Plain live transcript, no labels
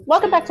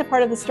Welcome back to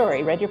Part of the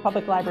Story, Red Deer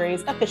Public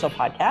Library's official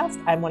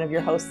podcast. I'm one of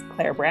your hosts,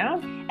 Claire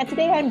Brown, and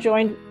today I'm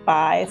joined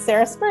by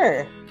Sarah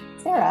Spur.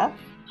 Sarah,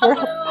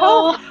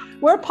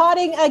 we're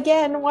potting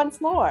again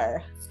once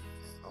more.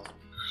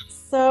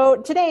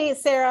 So today,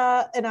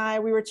 Sarah and I,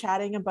 we were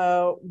chatting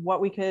about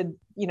what we could,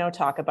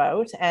 talk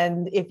about.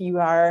 And if you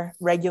are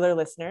regular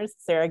listeners,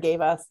 Sarah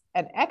gave us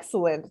an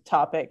excellent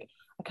topic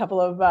a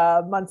couple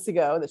of months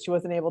ago that she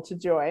wasn't able to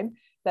join,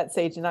 that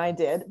Sage and I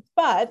did.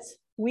 But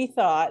we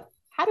thought,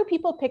 how do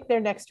people pick their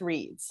next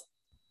reads?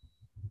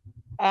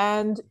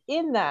 And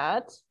in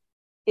that,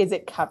 is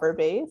it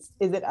cover-based?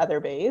 Is it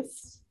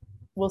other-based?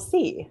 We'll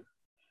see.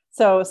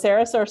 So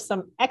Sarah sourced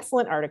some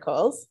excellent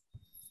articles.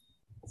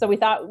 So we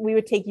thought we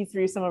would take you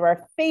through some of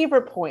our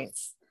favorite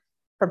points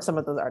from some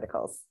of those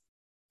articles.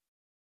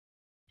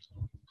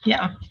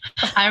 Yeah,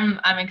 I'm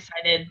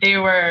excited. They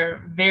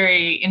were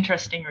very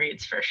interesting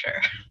reads for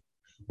sure.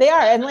 They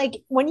are. And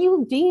when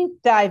you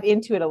deep dive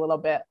into it a little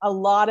bit, a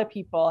lot of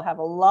people have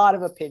a lot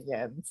of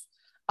opinions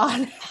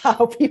on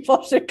how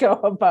people should go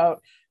about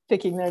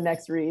picking their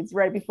next reads.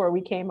 Right before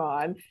we came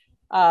on,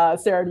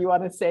 Sarah, do you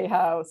want to say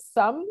how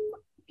some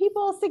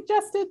people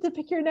suggested to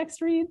pick your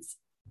next reads?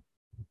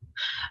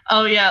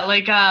 Oh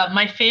yeah,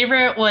 my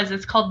favorite was,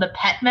 it's called the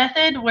pet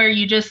method, where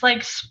you just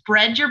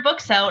spread your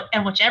books out,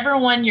 and whichever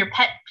one your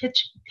pet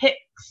picks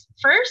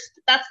first,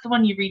 that's the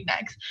one you read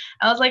next.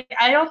 I was like,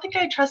 I don't think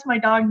I trust my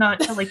dog not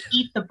to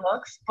eat the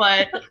books,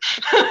 but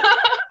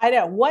I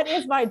know. What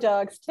is my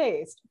dog's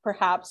taste?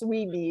 Perhaps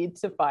we need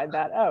to find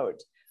that out.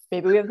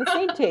 Maybe we have the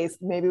same taste.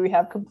 Maybe we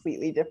have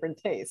completely different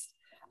taste.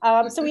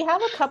 So we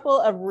have a couple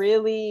of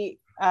really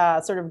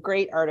sort of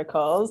great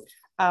articles.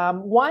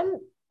 One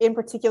in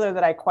particular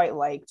that I quite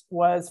liked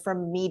was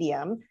from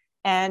Medium,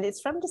 and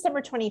it's from December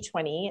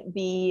 2020.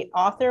 The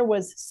author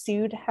was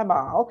Sood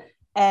Hamal,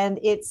 and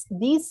it's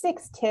these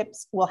 6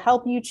 tips will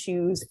help you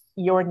choose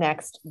your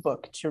next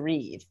book to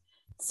read.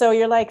 So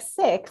you're like,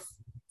 six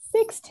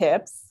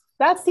tips?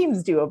 That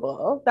seems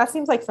doable. That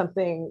seems like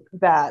something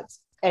that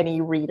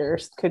any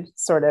readers could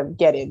sort of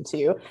get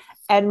into.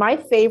 And my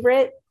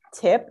favorite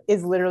tip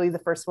is literally the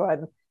first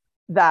one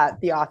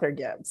that the author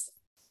gives.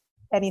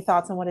 Any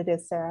thoughts on what it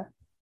is, Sarah?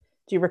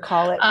 Do you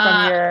recall it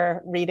from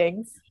your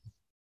readings?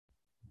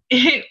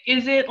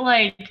 Is it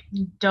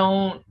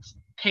don't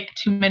pick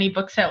too many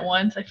books at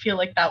once? I feel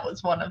like that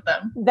was one of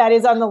them. That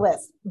is on the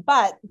list.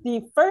 But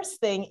the first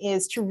thing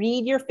is to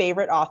read your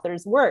favorite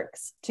author's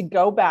works, to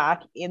go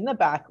back in the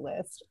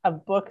backlist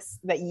of books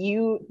that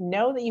you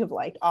know that you've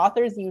liked,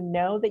 authors you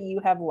know that you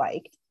have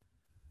liked,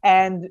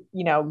 and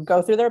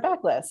go through their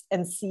backlist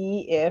and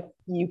see if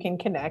you can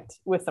connect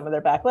with some of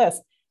their backlist.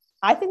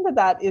 I think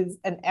that is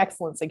an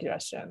excellent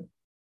suggestion.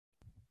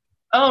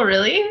 Oh,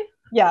 really?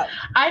 Yeah.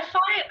 I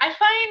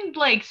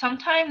find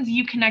sometimes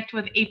you connect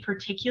with a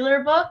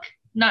particular book,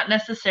 not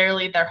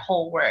necessarily their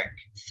whole work.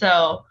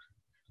 So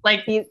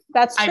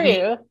that's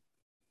true.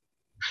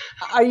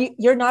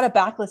 You're not a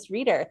backlist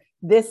reader.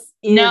 This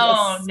is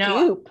a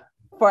scoop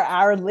for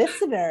our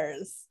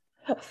listeners.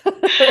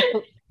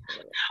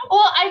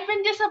 Well, I've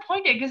been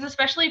disappointed because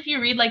especially if you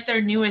read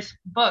their newest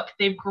book,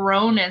 they've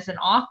grown as an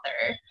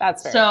author.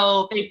 That's fair.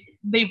 So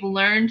they've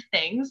learned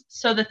things.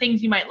 So the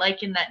things you might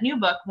like in that new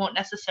book won't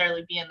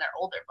necessarily be in their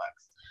older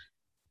books.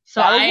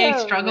 So I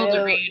struggle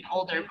to read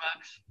older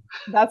books.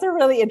 That's a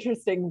really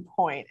interesting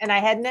point. And I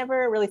had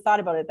never really thought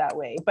about it that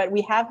way, but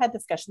we have had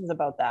discussions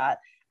about that.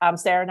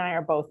 Sarah and I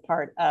are both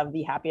part of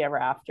the Happy Ever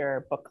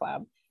After book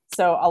club.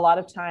 So a lot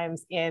of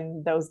times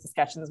in those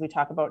discussions, we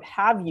talk about,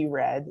 have you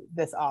read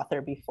this author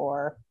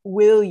before?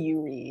 Will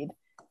you read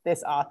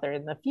this author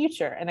in the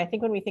future? And I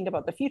think when we think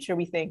about the future,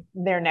 we think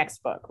their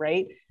next book,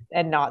 right?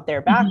 And not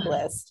their backlist.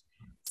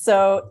 Mm-hmm.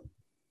 So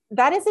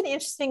that is an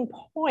interesting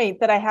point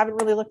that I haven't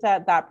really looked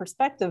at that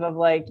perspective of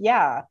let's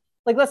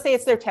say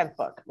it's their 10th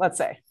book, let's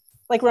say,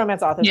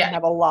 romance authors can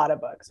have a lot of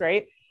books,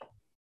 right?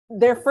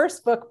 Their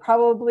first book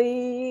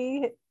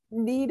probably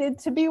needed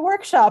to be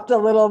workshopped a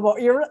little more.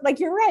 You're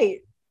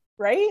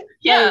right?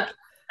 Yeah.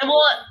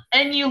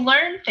 And you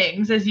learn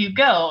things as you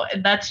go,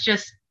 and that's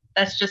just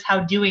how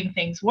doing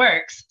things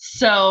works.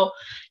 So,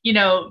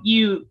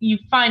 you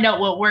find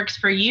out what works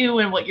for you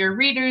and what your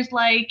readers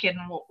like and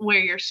where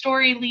your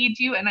story leads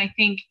you. And I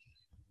think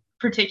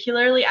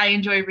particularly I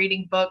enjoy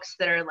reading books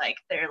that are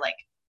their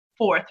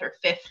 4th or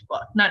 5th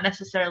book, not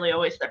necessarily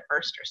always their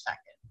 1st or 2nd.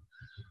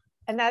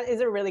 And that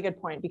is a really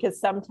good point, because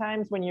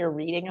sometimes when you're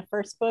reading a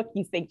first book,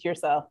 you think to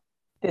yourself,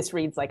 this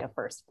reads like a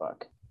first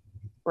book.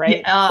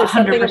 Right? There's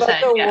something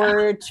about the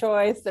word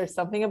choice. There's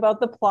something about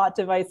the plot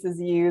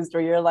devices used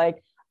where you're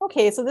like,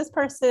 okay, so this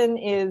person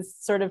is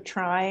sort of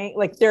trying,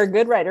 they're a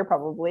good writer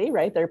probably,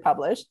 right? They're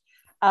published,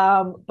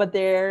 but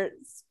they're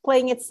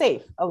playing it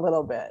safe a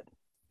little bit.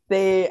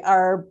 They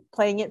are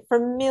playing it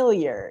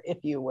familiar, if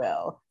you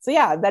will. So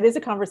yeah, that is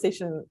a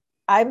conversation.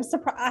 I'm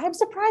surprised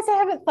I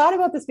haven't thought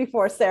about this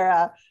before,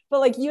 Sarah,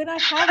 but you and I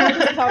have had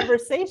this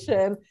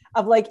conversation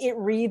of it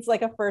reads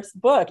like a first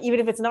book, even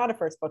if it's not a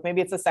first book, maybe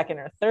it's a second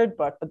or third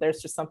book, but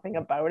there's just something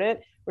about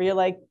it where you're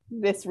like,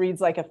 this reads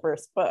like a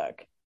first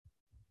book.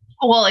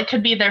 Well, it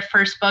could be their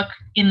first book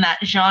in that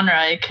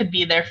genre. It could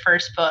be their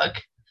first book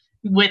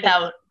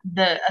without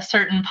a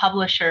certain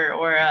publisher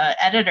or a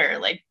editor,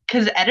 like,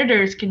 because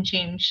editors can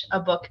change a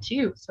book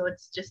too. So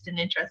it's just an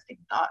interesting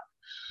thought.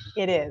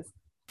 It is.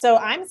 So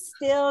I'm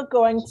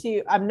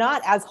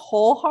not as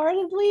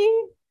wholeheartedly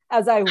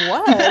as I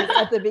was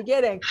at the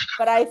beginning,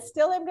 but I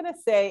still am going to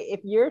say, if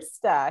you're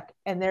stuck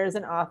and there's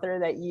an author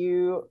that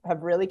you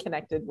have really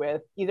connected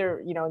with,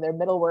 either, their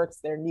middle works,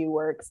 their new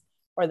works,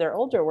 or their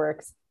older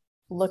works,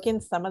 look in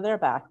some of their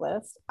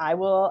backlist. I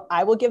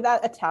will give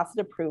that a tacit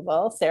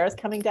approval. Sarah's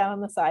coming down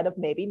on the side of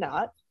maybe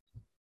not,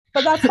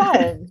 but that's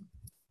fine.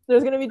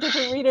 There's going to be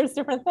different readers,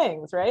 different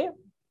things, right?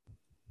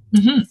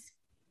 Mm-hmm.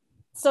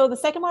 So the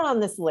second one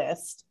on this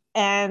list,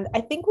 and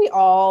I think we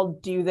all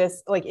do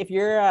this, like if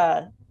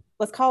you're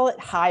let's call it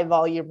high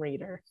volume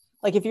reader.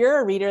 Like if you're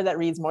a reader that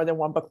reads more than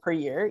one book per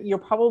year, you're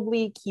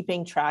probably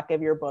keeping track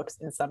of your books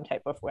in some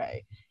type of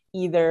way,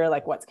 either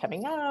like what's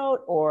coming out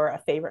or a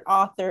favorite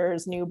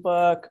author's new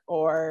book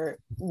or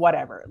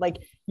whatever. Like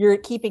you're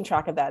keeping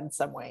track of that in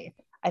some way.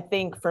 I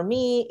think for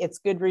me, it's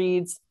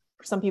Goodreads.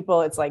 For some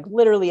people, it's like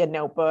literally a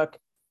notebook.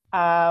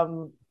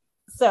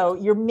 So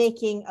you're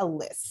making a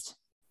list.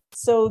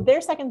 So their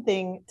second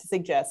thing to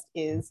suggest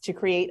is to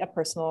create a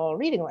personal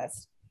reading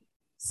list.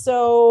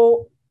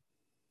 So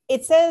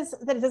it says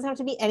that it doesn't have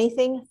to be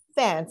anything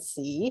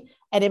fancy,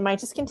 and it might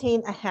just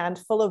contain a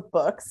handful of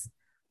books.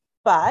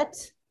 But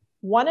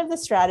one of the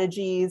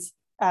strategies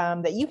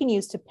that you can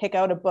use to pick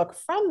out a book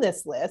from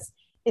this list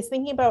is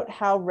thinking about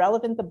how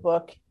relevant the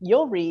book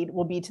you'll read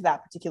will be to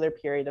that particular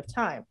period of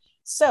time.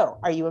 So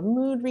are you a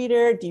mood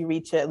reader? Do you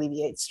read to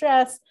alleviate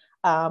stress?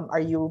 Are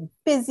you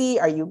busy?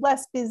 Are you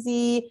less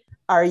busy?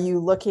 Are you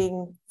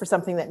looking for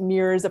something that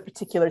mirrors a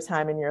particular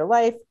time in your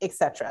life,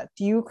 etc.?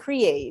 Do you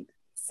create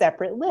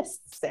separate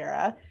lists,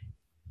 Sarah?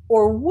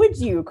 Or would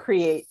you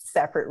create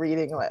separate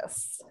reading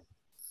lists?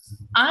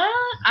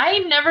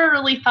 I never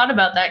really thought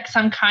about that, because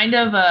I'm kind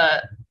of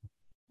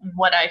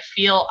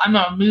I'm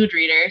a mood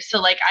reader.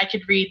 So like I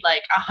could read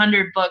like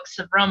 100 books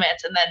of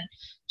romance and then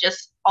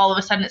just all of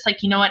a sudden it's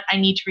like, you know what? I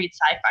need to read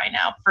sci-fi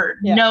now for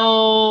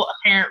no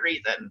apparent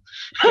reason.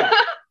 Yeah.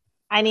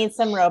 I need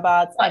some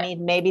robots. I need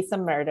maybe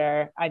some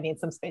murder. I need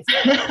some space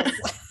battles.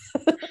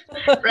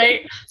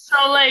 Right. So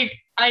like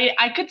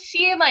I could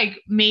see like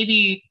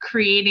maybe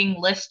creating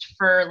list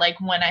for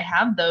like when I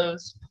have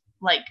those,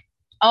 like,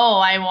 oh,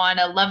 I want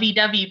a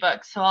lovey-dovey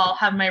book, so I'll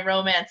have my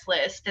romance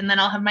list, and then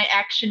I'll have my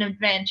action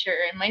adventure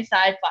and my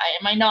sci-fi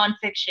and my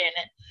nonfiction,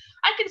 and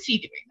I could see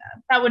doing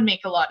that. That would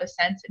make a lot of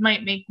sense. It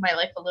might make my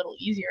life a little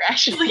easier,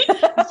 actually,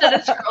 instead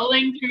of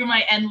scrolling through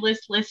my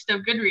endless list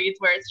of Goodreads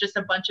where it's just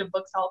a bunch of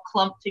books all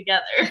clumped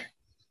together.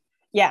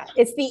 Yeah,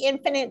 it's the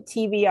infinite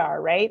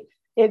TBR, right?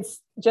 It's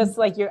just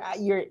like you're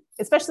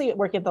especially at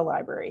work at the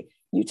library.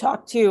 You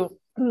talk to,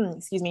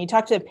 you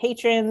talk to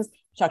patrons,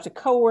 you talk to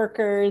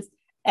coworkers,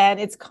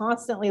 and it's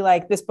constantly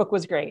like, this book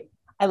was great.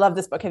 I love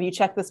this book. Have you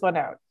checked this one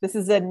out? This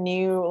is a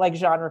new like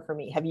genre for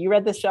me. Have you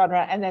read this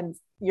genre? And then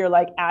you're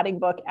like adding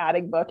book.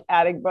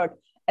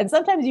 And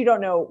sometimes you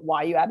don't know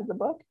why you added the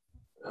book,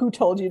 who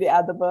told you to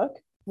add the book,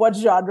 what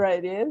genre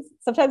it is.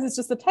 Sometimes it's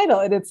just the title.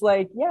 And it's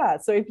like, yeah.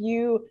 So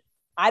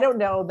I don't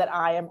know that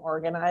I am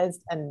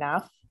organized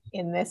enough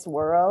in this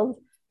world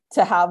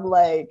to have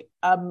like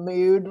a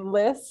mood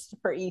list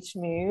for each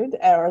mood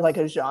or like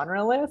a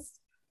genre list.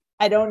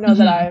 I don't know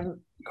that I'm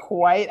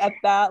quite at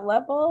that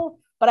level,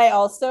 but I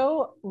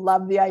also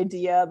love the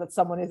idea that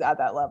someone is at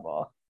that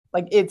level.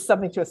 Like it's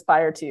something to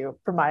aspire to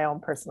for my own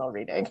personal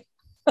reading.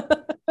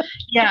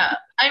 Yeah.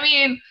 I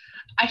mean,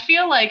 I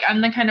feel like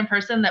I'm the kind of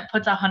person that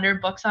puts 100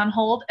 books on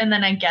hold and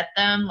then I get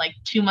them like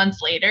 2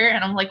 months later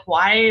and I'm like,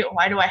 why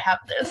do I have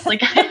this?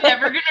 Like, I'm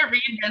never going to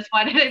read this.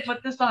 Why did I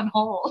put this on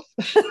hold?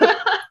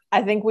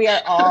 I think we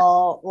are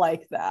all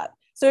like that.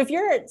 So if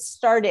you're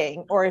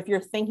starting, or if you're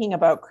thinking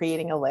about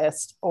creating a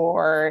list,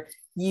 or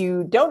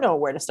you don't know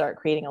where to start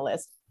creating a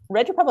list,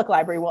 Red Republic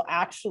Library will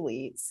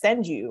actually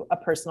send you a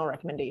personal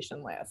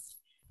recommendation list.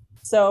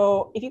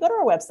 So if you go to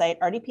our website,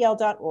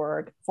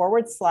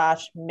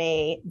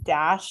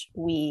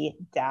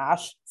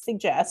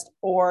 rdpl.org/may-we-suggest,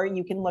 or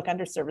you can look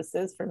under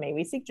services for May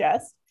We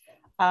Suggest.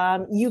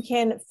 You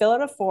can fill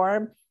out a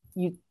form.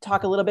 You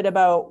talk a little bit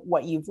about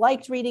what you've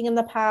liked reading in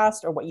the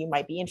past or what you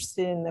might be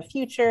interested in the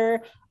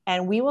future.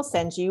 And we will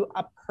send you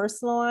a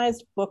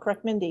personalized book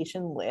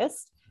recommendation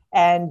list.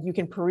 And you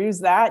can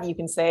peruse that. You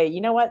can say, you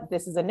know what,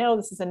 this is a no,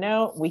 this is a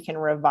no. We can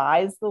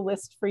revise the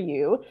list for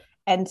you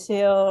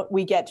until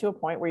we get to a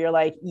point where you're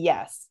like,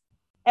 yes,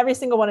 every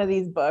single one of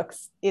these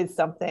books is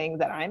something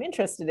that I'm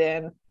interested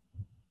in.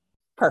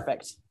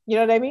 Perfect. You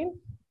know what I mean?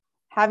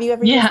 Have you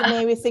ever used the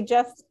May We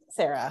Suggest,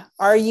 Sarah?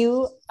 Are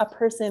you a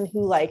person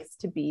who likes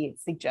to be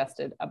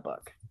suggested a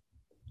book?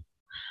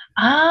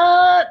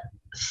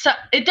 So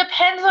it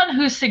depends on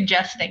who's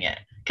suggesting it.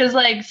 Because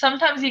like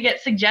sometimes you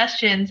get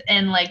suggestions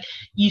and like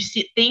you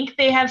think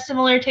they have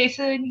similar tastes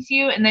as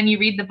you, and then you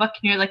read the book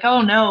and you're like,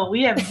 oh no,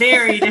 we have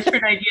very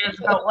different ideas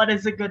about what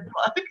is a good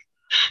book.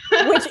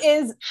 Which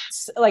is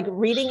like,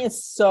 reading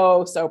is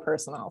so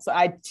personal. So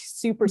I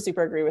super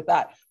agree with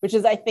that, which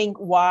is, I think,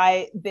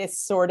 why this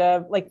sort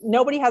of like,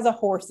 nobody has a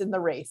horse in the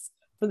race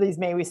for these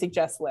May We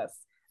Suggest lists.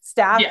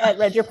 Staff at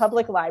Read Your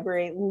Public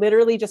Library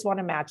literally just want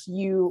to match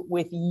you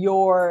with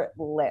your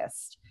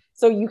list.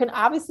 So you can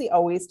obviously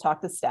always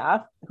talk to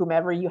staff,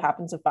 whomever you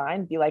happen to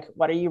find, be like,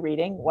 what are you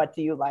reading? What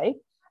do you like?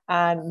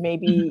 And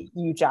maybe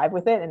you jive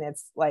with it and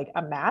it's like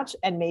a match.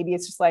 And maybe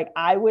it's just like,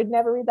 I would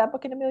never read that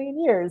book in a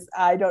million years.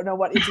 I don't know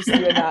what interests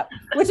you in that,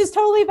 which is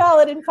totally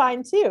valid and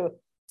fine too.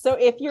 So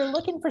if you're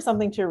looking for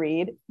something to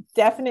read,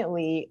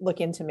 definitely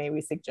look into May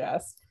We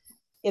Suggest.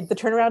 If the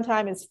turnaround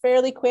time is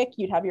fairly quick,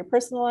 you'd have your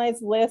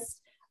personalized list.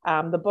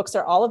 The books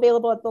are all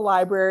available at the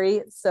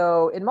library,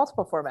 so in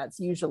multiple formats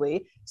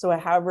usually. So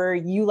however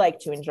you like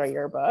to enjoy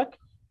your book,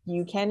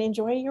 you can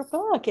enjoy your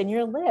book and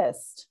your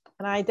list.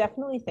 And I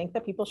definitely think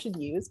that people should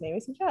use May We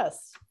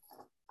Suggest.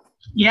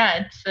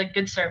 Yeah, it's a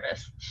good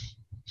service.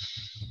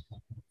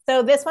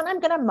 So this one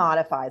I'm going to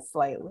modify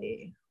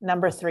slightly.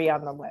 Number 3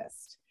 on the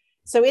list.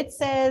 So it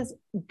says,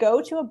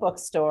 go to a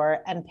bookstore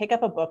and pick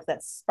up a book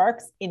that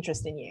sparks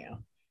interest in you.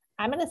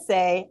 I'm going to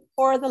say,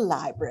 or the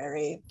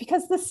library,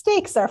 because the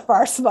stakes are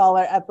far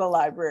smaller at the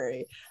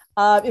library.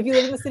 If you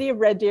live in the city of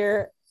Red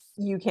Deer,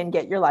 you can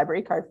get your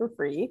library card for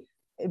free,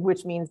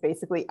 which means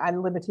basically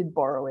unlimited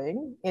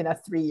borrowing in a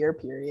 3-year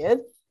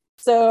period.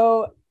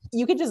 So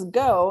you could just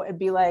go and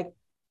be like,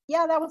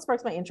 yeah, that one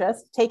sparks my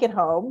interest. Take it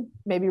home,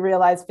 maybe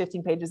realize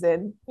 15 pages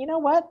in, you know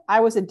what?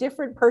 I was a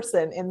different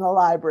person in the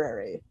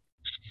library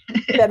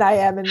than I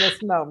am in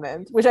this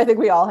moment, which I think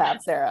we all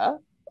have, Sarah.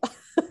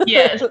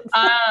 Yes.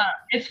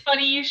 It's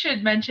funny you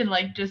should mention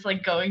like just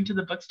like going to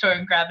the bookstore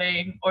and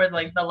grabbing, or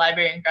like the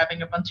library and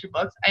grabbing a bunch of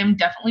books. I am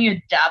definitely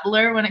a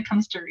dabbler when it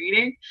comes to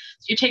reading.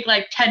 So you take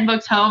like 10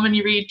 books home and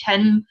you read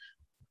 10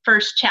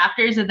 first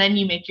chapters and then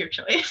you make your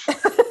choice.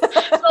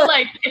 So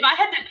like if I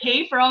had to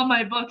pay for all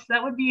my books,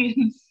 that would be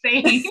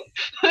insane.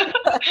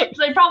 Because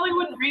I probably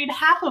wouldn't read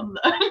half of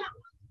them.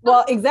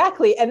 Well,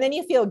 exactly. And then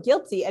you feel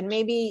guilty, and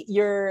maybe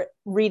you're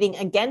reading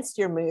against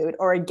your mood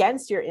or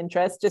against your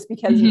interest just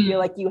because you feel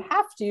like you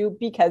have to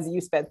because you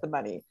spent the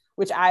money,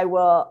 which I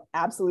will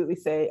absolutely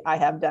say I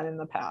have done in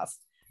the past.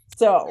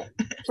 So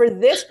for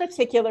this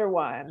particular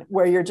one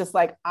where you're just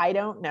like, I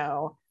don't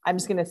know, I'm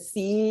just going to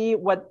see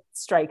what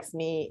strikes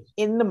me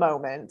in the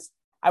moment,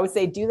 I would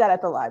say do that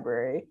at the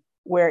library,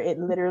 where it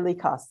literally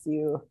costs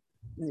you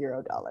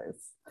 $0.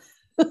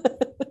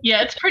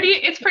 Yeah, it's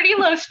pretty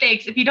low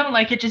stakes. If you don't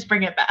like it, just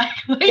bring it back.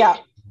 Yeah.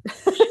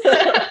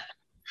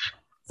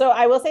 So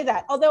I will say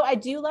that, although I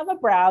do love a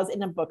browse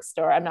in a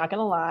bookstore, I'm not going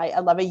to lie. I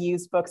love a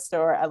used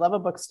bookstore. I love a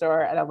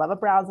bookstore, and I love a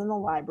browse in the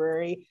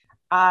library.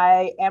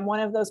 I am one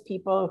of those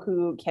people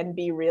who can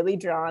be really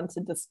drawn to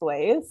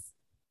displays,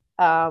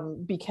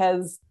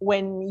 because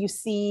when you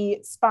see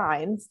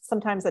spines,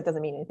 sometimes that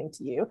doesn't mean anything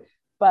to you,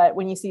 but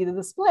when you see the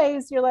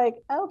displays, you're like,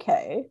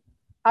 okay,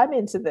 I'm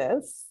into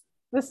this.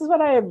 This is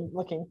what I am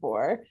looking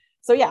for.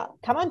 So yeah,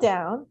 come on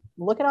down,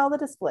 look at all the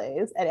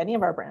displays at any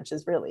of our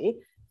branches, really,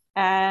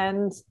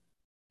 and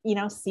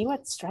see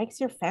what strikes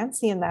your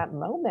fancy in that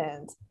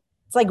moment.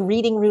 It's like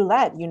reading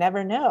roulette. You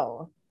never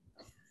know.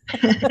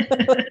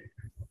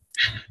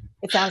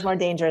 It sounds more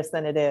dangerous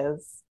than it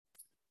is.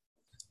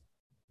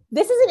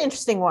 This is an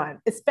interesting one,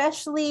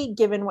 especially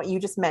given what you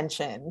just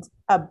mentioned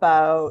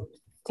about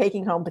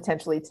taking home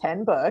potentially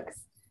 10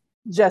 books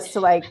just to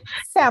like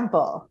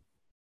sample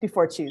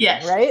before choosing,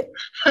 yes. Right?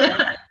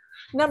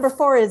 Number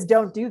 4 is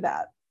don't do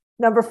that.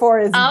 Number 4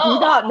 is do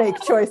not make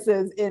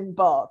choices in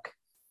bulk.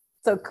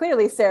 So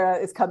clearly Sarah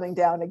is coming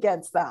down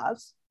against that.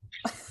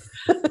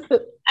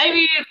 I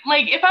mean,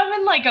 like if I'm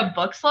in like a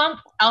book slump,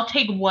 I'll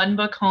take one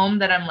book home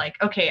that I'm like,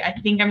 okay, I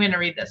think I'm going to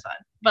read this one.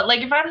 But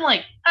like if I'm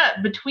like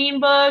between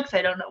books,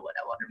 I don't know what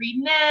I want to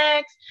read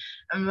next.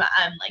 I'm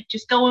like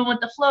just going with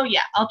the flow.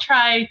 Yeah, I'll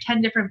try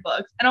 10 different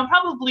books, and I'll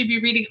probably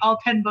be reading all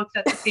 10 books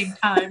at the same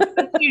time.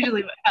 That's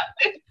usually what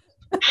happens.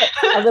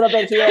 A little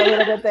bit here, a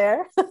little bit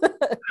there.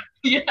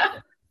 Yeah.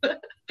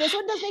 This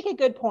one does make a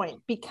good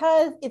point,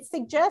 because it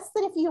suggests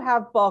that if you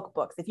have bulk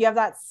books, if you have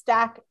that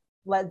stack,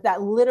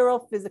 that literal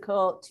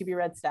physical to be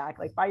read stack,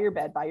 like by your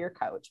bed, by your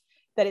couch,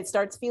 that it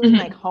starts feeling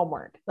like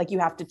homework. Like you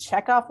have to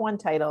check off one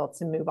title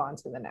to move on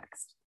to the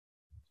next.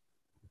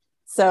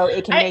 So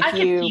it can make I can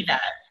see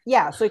that.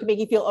 Yeah. So it can make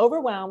you feel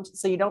overwhelmed.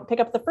 So you don't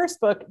pick up the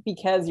first book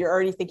because you're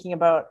already thinking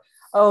about,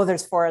 oh,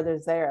 there's 4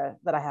 others there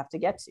that I have to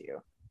get to.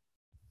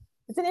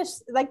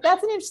 It's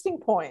that's an interesting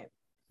point.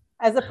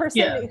 As a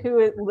person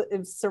who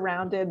is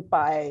surrounded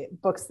by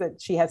books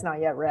that she has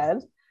not yet read,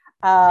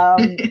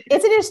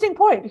 it's an interesting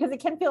point because it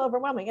can feel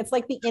overwhelming. It's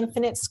like the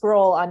infinite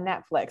scroll on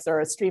Netflix or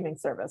a streaming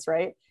service,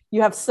 right?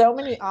 You have so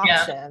many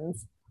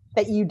options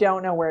that you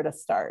don't know where to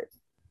start.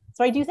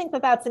 So I do think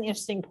that that's an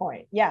interesting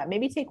point. Yeah,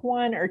 maybe take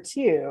 1 or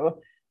 2,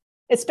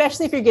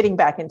 especially if you're getting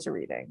back into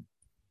reading.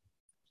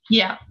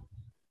 Yeah.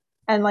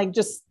 And like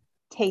just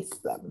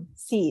taste them,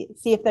 see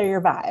if they're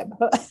your vibe.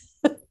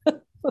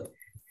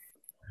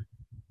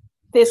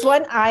 This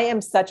one I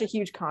am such a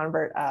huge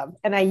convert of,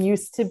 and I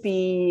used to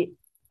be,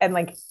 and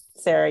like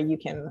Sarah, you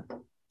can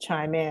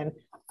chime in.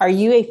 Are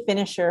you a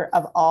finisher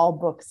of all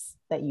books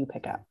that you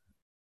pick up?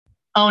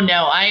 Oh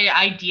no,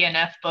 I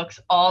DNF books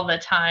all the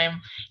time.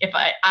 If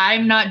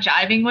I'm not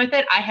jiving with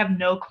it, I have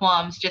no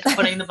qualms just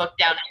putting the book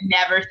down and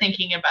never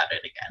thinking about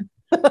it again.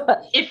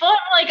 If I'm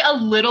like a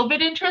little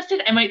bit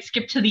interested, I might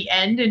skip to the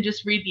end and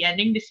just read the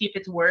ending to see if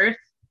it's worth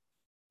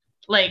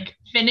like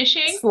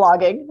finishing.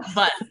 Slogging.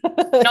 But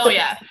oh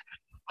yeah,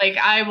 like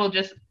I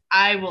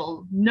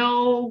will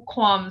no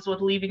qualms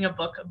with leaving a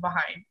book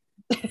behind.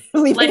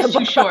 Life's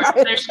too short.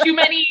 There's too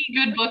many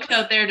good books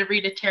out there to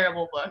read a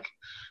terrible book.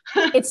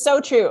 It's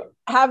so true.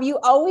 Have you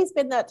always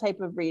been that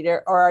type of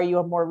reader, or are you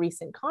a more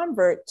recent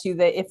convert to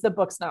the if the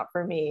book's not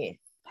for me,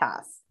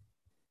 pass?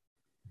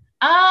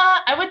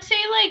 I would say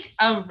like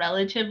a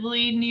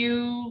relatively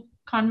new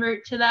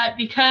convert to that,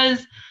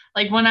 because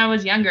like when I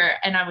was younger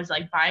and I was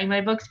like buying my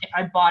books, if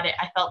I bought it,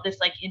 I felt this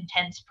like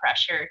intense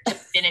pressure to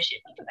finish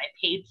it because I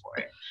paid for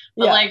it.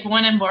 But like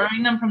when I'm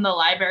borrowing them from the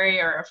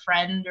library or a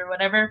friend or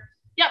whatever,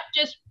 yep,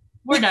 just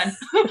we're done.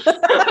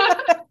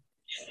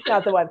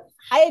 Not the one.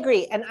 I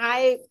agree. And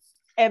I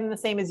am the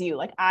same as you.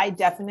 Like I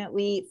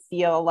definitely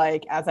feel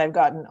like as I've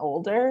gotten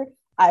older,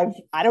 I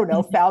don't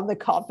know, found the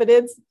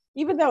confidence,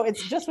 even though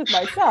it's just with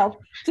myself,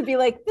 to be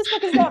like, this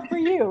book is not for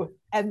you.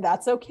 And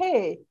that's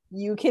okay.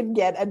 You can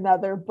get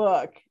another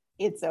book.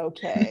 It's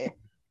okay.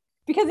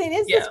 Because it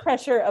is this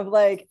pressure of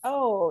like,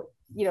 oh,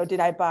 you know, did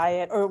I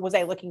buy it? Or was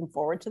I looking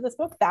forward to this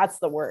book? That's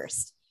the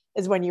worst,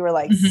 is when you were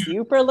like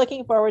super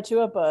looking forward to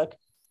a book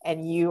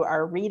and you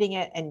are reading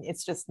it and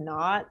it's just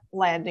not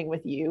landing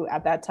with you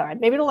at that time.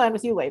 Maybe it'll land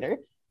with you later,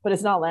 but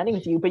it's not landing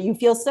with you. But you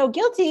feel so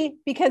guilty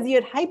because you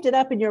had hyped it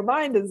up in your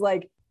mind as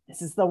like,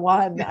 this is the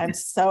one. I'm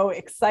so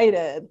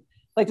excited.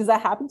 Like, does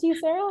that happen to you,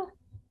 Sarah?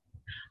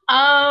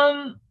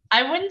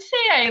 I wouldn't say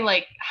I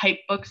like hype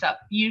books up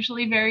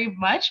usually very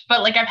much,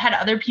 but like I've had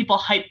other people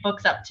hype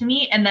books up to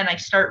me and then I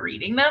start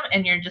reading them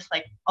and you're just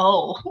like,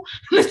 oh,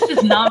 this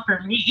is not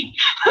for me.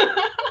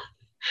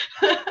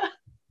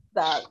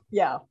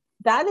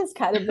 That is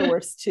kind of the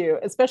worst too,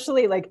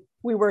 especially like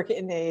we work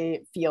in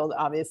a field,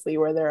 obviously,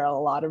 where there are a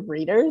lot of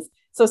readers.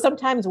 So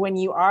sometimes when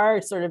you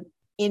are sort of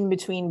in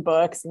between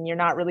books and you're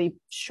not really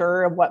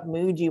sure of what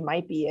mood you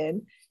might be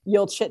in,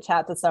 you'll chit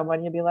chat to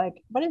someone. You'll be like,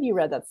 what have you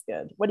read that's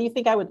good? What do you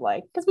think I would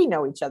like? Because we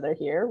know each other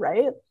here,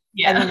 right?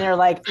 Yeah. And then they're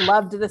like,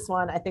 loved this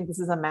one. I think this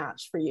is a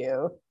match for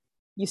you.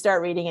 You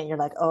start reading it and you're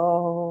like,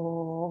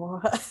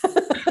 oh.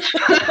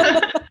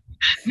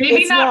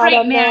 Maybe not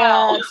right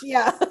now. Match.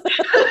 Yeah.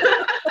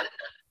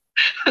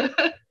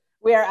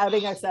 We are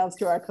outing ourselves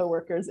to our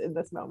coworkers in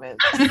this moment.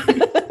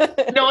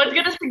 No one's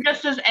going to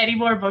suggest us any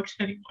more books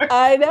anymore.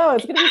 I know,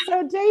 it's going to be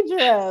so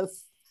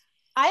dangerous.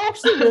 I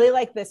actually really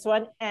like this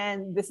one.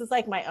 And this is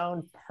like my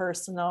own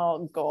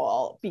personal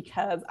goal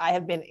because I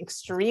have been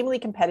extremely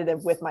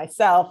competitive with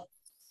myself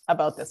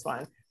about this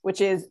one,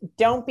 which is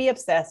don't be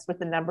obsessed with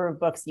the number of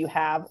books you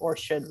have or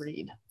should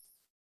read.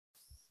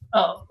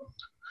 Oh.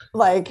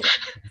 Like,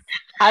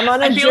 I'm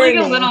on a journey. I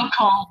feel like a little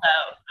called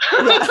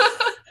out. Yeah.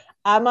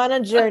 I'm on a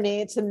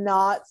journey to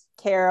not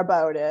care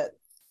about it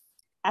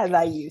as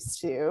I used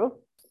to.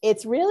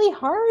 It's really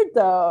hard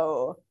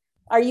though.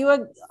 Are you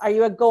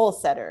a goal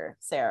setter,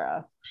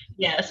 Sarah?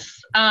 Yes.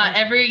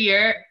 Every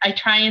year I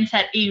try and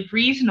set a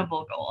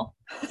reasonable goal,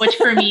 which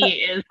for me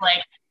is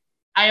like,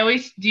 I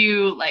always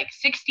do like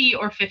 60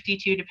 or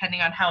 52,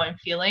 depending on how I'm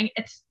feeling.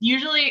 It's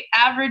usually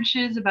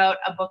averages about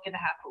a book and a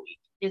half a week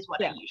is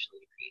what I usually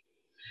read.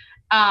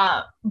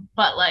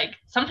 But like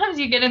sometimes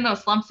you get in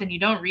those slumps and you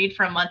don't read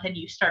for a month and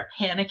you start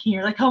panicking.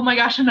 You're like, oh my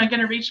gosh, I'm not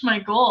going to reach my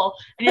goal.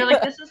 And you're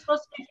like, this is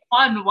supposed to be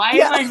fun. Why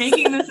am I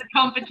making this a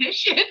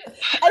competition? And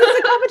it's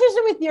a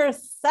competition with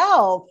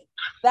yourself.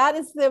 That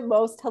is the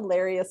most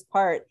hilarious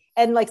part.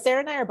 And like Sarah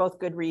and I are both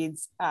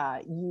Goodreads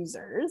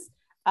users.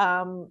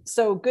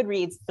 So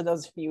Goodreads, for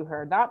those of you who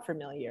are not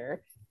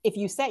familiar, if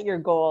you set your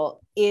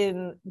goal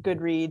in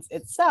Goodreads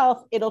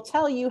itself, it'll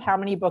tell you how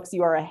many books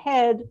you are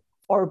ahead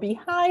or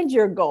behind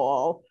your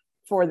goal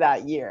for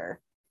that year,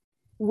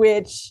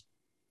 which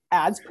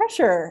adds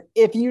pressure.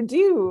 If you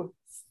do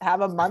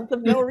have a month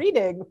of no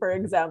reading, for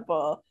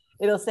example,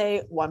 it'll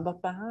say 1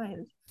 book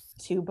behind,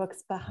 2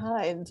 books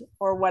behind,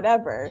 or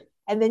whatever.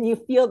 And then you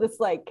feel this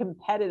like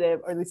competitive,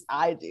 or at least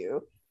I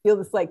do, feel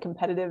this like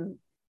competitive,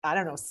 I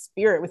don't know,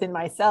 spirit within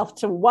myself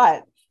to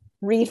what?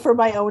 Read for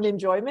my own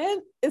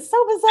enjoyment? It's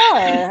so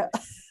bizarre.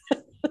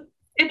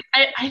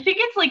 I think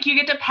it's like you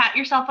get to pat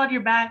yourself on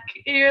your back.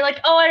 You're like,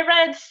 oh, I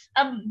read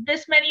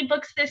this many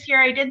books this year.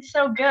 I did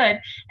so good.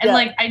 And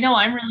like, I know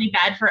I'm really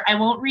bad I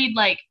won't read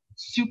like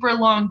super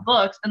long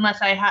books unless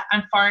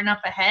I'm far enough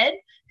ahead,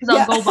 because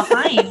I'll go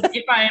behind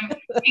if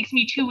it takes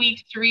me 2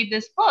 weeks to read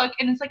this book.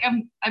 And it's like,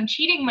 I'm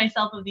cheating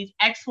myself of these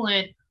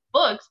excellent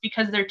books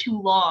because they're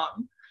too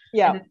long.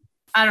 Yeah.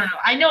 I don't know.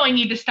 I know I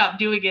need to stop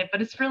doing it,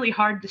 but it's really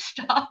hard to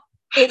stop.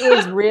 It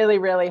is really,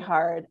 really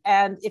hard.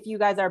 And if you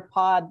guys are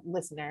pod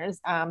listeners,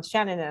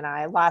 Shannon and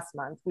I last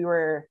month, we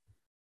were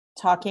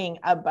talking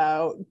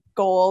about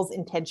goals,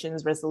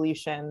 intentions,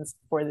 resolutions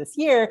for this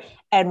year.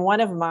 And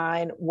one of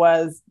mine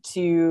was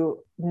to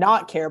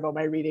not care about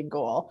my reading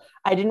goal.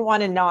 I didn't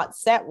want to not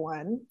set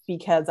one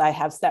because I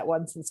have set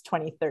one since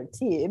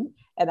 2013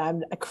 and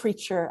I'm a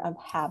creature of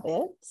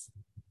habit.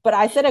 But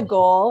I set a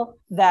goal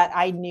that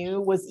I knew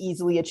was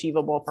easily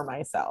achievable for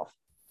myself,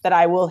 that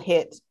I will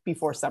hit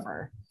before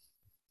summer.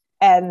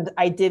 And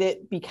I did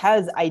it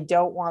because I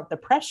don't want the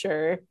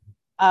pressure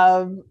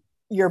of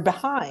you're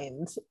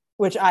behind,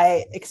 which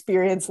I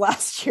experienced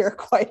last year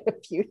quite a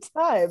few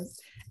times.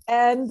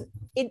 And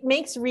it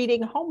makes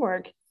reading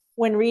homework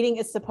when reading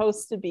is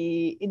supposed to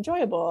be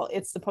enjoyable.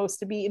 It's supposed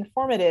to be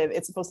informative.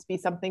 It's supposed to be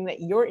something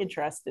that you're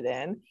interested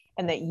in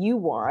and that you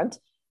want.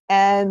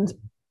 And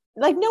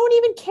like, no one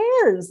even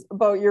cares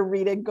about your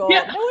reading goal.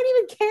 Yeah. No one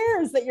even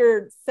cares that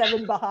you're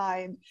 7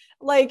 behind.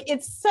 Like,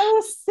 it's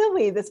so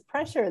silly, this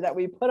pressure that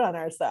we put on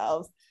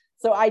ourselves.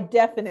 So I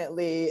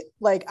definitely,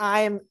 like,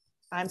 I'm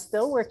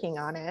still working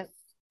on it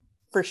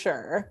for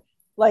sure.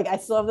 Like, I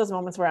still have those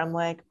moments where I'm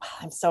like, oh,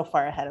 I'm so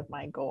far ahead of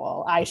my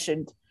goal. I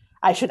should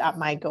up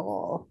my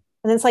goal.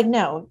 And then it's like,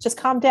 no, just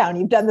calm down.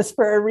 You've done this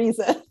for a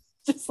reason.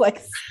 Just like,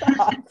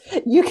 stop.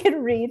 You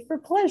can read for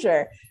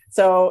pleasure.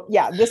 So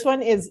yeah, this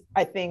one is,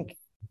 I think,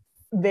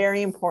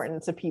 very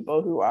important to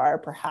people who are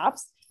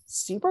perhaps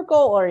super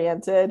goal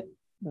oriented,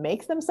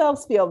 make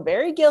themselves feel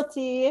very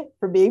guilty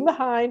for being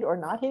behind or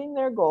not hitting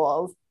their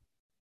goals.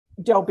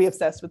 Don't be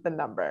obsessed with the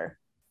number.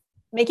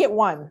 Make it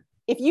 1.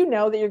 If you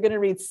know that you're going to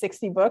read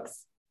 60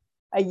 books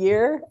a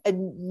year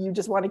and you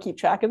just want to keep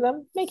track of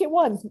them, make it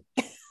 1.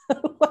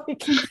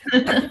 Like,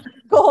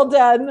 goal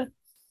done,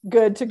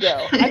 good to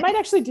go. I might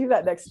actually do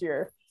that next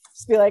year.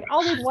 Just be like,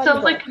 I'll read 1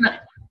 book. Like,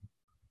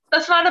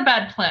 that's not a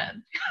bad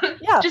plan.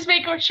 Yeah. Just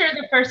make sure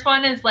the first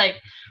one is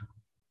like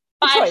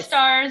 5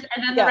 stars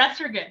and then the rest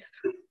are good.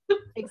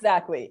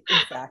 Exactly.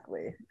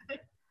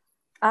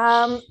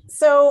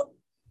 So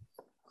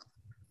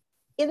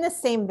in the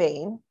same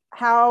vein,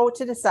 how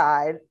to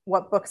decide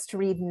what books to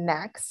read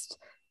next,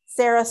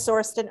 Sarah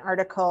sourced an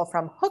article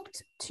from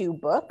Hooked2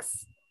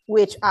 Books,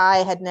 which I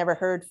had never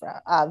heard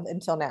of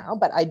until now,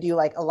 but I do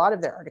like a lot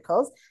of their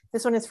articles.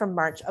 This one is from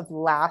March of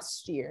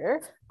last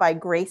year by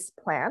Grace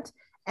Plant.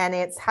 And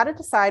it's how to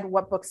decide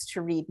what books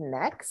to read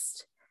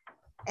next.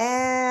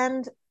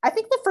 And I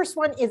think the first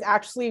one is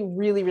actually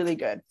really, really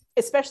good,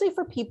 especially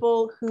for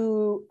people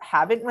who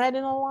haven't read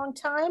in a long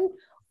time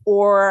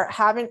or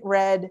haven't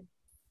read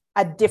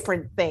a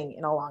different thing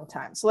in a long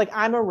time. So like,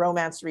 I'm a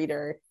romance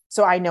reader,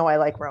 so I know I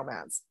like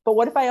romance. But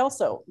what if I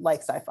also like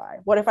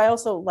sci-fi? What if I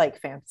also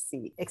like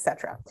fantasy,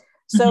 etc.?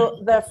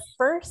 So the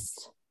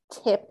first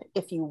tip,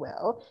 if you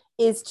will,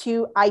 is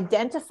to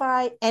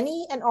identify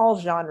any and all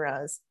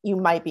genres you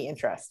might be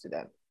interested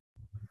in.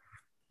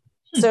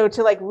 So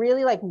to like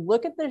really like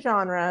look at the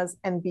genres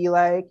and be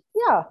like,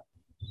 yeah,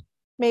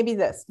 maybe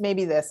this,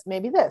 maybe this,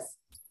 maybe this.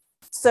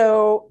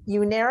 So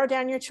you narrow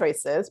down your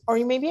choices, or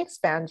you maybe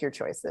expand your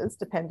choices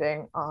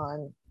depending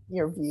on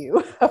your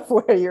view of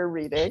where you're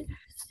reading.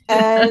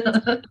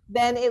 And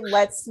then it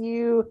lets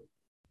you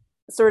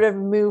sort of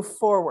move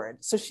forward.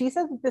 So she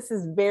says that this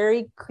is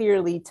very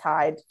clearly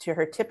tied to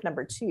her tip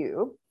number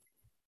 2,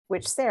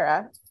 which,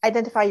 Sarah,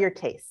 identify your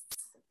tastes.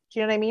 Do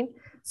you know what I mean?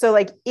 So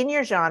like, in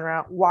your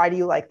genre, why do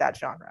you like that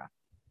genre?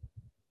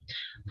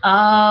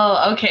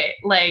 Oh, okay.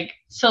 Like,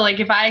 so like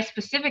if I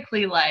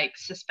specifically like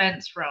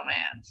suspense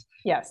romance,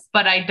 yes,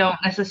 but I don't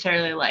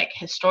necessarily like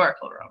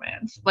historical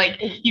romance, like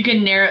you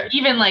can narrow,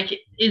 even like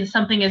in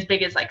something as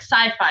big as like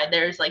sci-fi,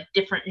 there's like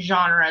different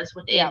genres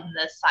within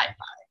the sci-fi.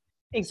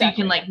 Exactly. So you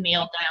can like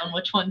nail down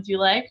which ones you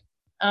like.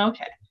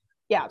 Okay.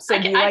 Yeah.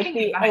 So do you like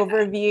the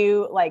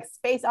overview, like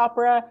space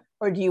opera,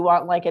 or do you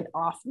want like an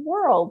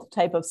off-world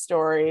type of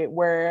story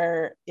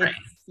where it's,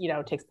 you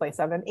know, takes place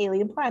on an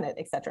alien planet,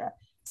 etc.?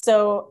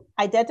 So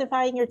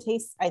identifying your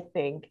tastes, I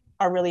think,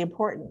 are really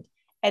important.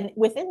 And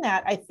within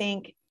that, I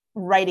think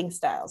writing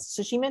styles.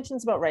 So she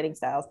mentions about writing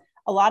styles.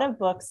 A lot of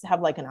books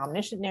have like an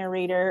omniscient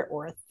narrator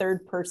or a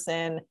third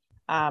person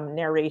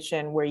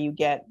narration where you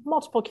get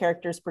multiple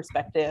characters'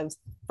 perspectives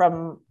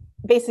from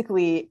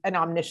basically an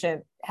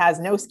omniscient, has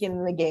no skin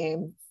in the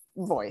game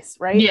voice,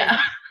 right? Yeah.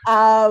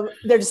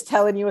 They're just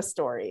telling you a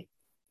story.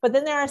 But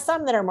then there are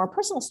some that are more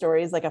personal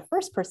stories, like a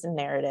first person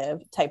narrative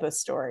type of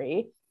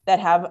story that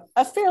have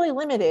a fairly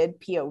limited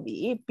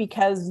POV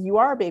because you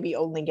are maybe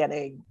only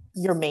getting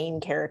your main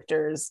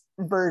character's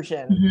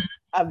version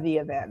of the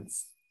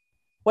events.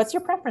 What's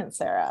your preference,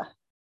 Sarah?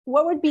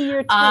 What would be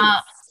your taste?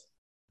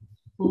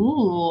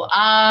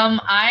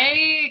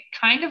 I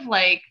kind of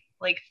like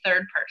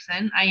third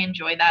person. I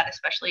enjoy that,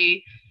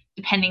 especially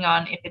depending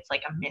on if it's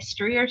like a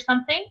mystery or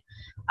something.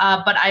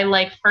 But I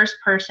like first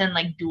person,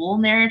 like dual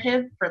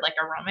narrative for like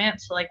a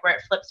romance. So like where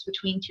it flips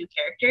between 2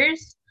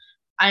 characters.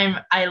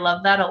 I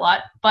love that a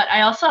lot. But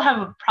I also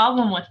have a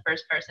problem with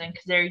first person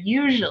because they're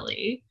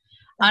usually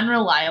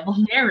unreliable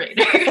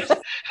narrators.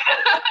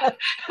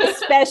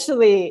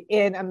 Especially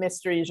in a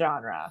mystery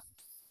genre.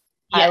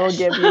 I will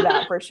give you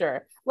that for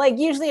sure. Like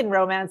usually in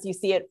romance, you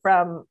see it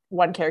from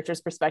one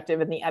character's perspective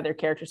and the other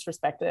character's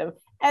perspective.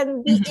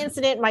 And the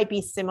incident might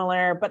be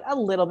similar, but a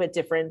little bit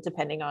different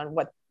depending on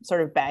what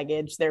sort of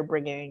baggage they're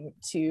bringing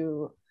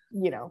to,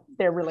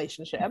 their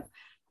relationship.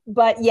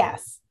 But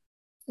yes,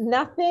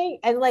 nothing.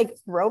 And like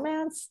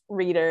romance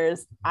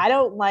readers, I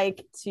don't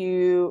like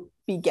to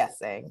be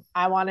guessing.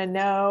 I want to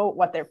know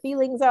what their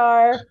feelings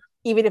are.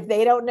 Even if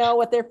they don't know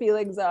what their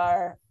feelings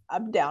are,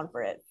 I'm down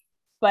for it.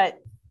 But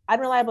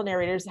unreliable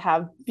narrators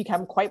have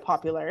become quite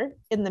popular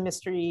in the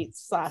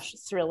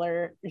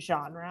mystery/thriller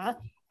genre.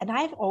 And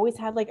I've always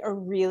had like a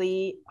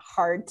really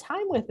hard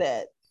time with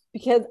it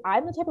because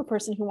I'm the type of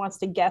person who wants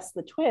to guess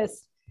the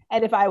twist.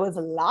 And if I was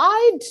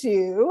lied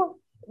to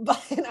by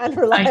an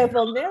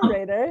unreliable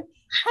narrator,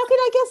 how can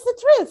I guess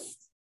the twist?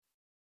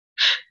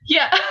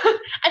 Yeah,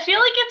 I feel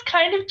like it's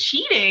kind of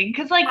cheating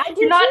because like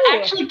you're not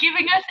actually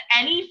giving us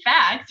any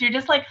facts. You're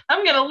just like,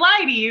 I'm going to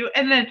lie to you.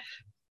 And then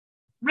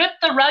rip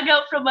the rug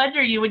out from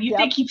under you when you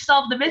think you've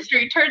solved the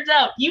mystery. Turns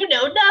out you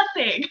know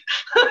nothing.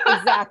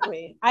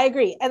 Exactly. I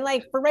agree. And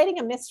like for writing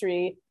a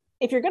mystery,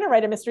 if you're going to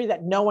write a mystery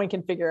that no one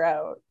can figure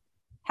out,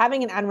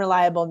 having an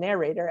unreliable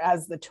narrator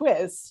as the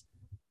twist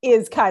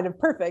is kind of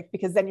perfect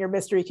because then your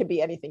mystery can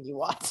be anything you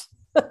want.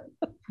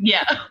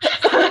 Yeah.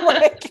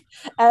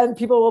 And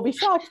people will be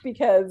shocked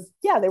because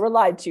they were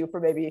lied to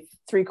for maybe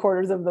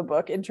 3/4 of the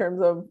book in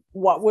terms of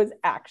what was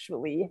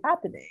actually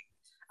happening.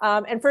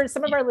 And for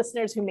some of our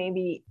listeners who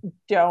maybe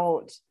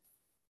don't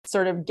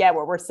sort of get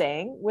what we're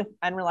saying with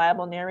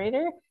unreliable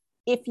narrator,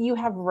 if you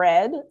have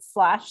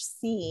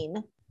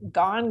read/seen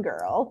Gone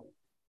Girl,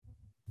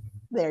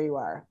 there you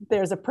are.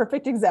 There's a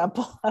perfect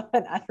example of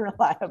an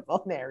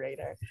unreliable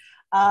narrator.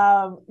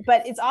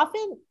 But it's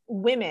often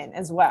women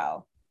as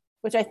well,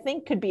 which I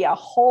think could be a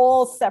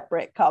whole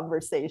separate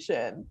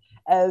conversation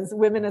as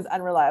women as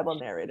unreliable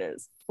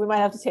narrators. We might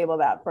have to table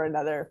that for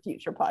another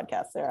future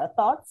podcast. Sarah,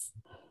 thoughts?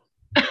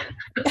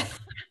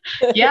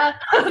 Yeah,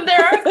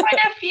 there are quite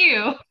a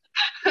few.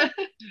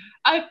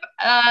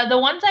 The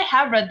ones I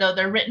have read though,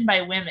 they're written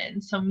by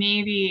women, so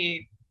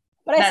maybe.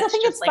 But I still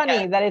think it's like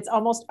funny that it's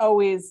almost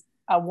always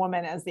a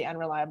woman as the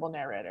unreliable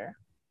narrator.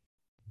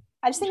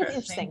 I just think it's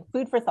interesting.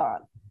 Food for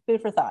thought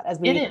as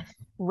we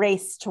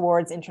race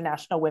towards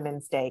International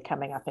Women's Day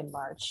coming up in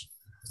March.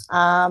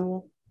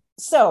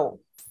 So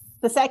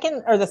the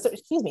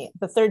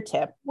third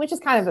tip, which is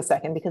kind of the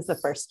second because the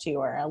first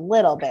two are a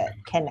little bit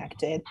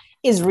connected,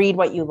 is read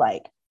what you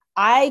like.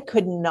 I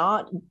could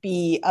not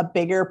be a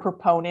bigger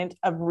proponent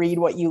of read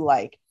what you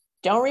like.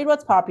 Don't read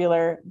what's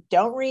popular.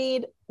 Don't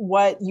read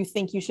what you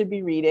think you should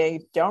be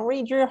reading. Don't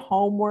read your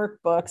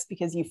homework books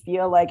because you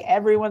feel like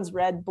everyone's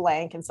read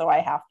blank and so I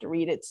have to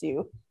read it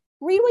too.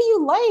 Read what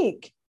you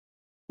like.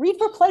 Read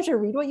for pleasure.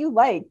 Read what you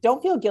like.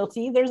 Don't feel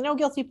guilty. There's no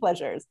guilty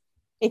pleasures.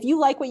 If you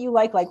like what you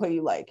like what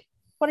you like.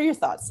 What are your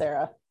thoughts,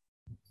 Sarah?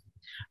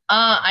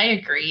 I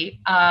agree.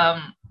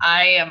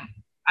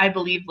 I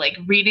believe like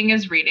reading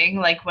is reading.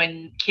 Like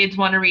when kids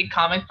want to read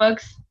comic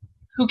books,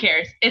 who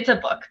cares? It's a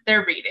book.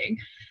 They're reading.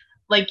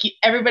 Like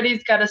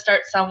everybody's got to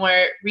start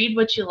somewhere. Read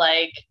what you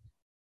like.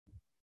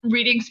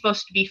 Reading's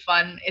supposed to be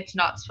fun. It's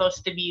not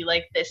supposed to be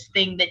like this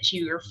thing that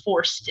you're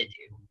forced to do.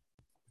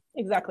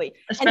 Exactly.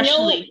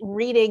 Especially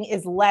reading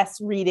is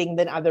less reading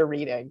than other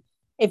reading.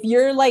 If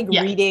you're like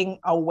reading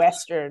a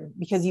Western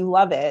because you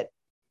love it.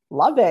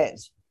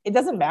 It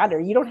doesn't matter.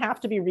 You don't have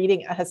to be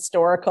reading a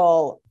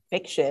historical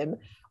fiction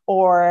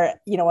or,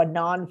 a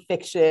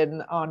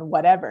nonfiction on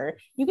whatever.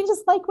 You can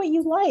just like what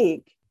you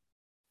like.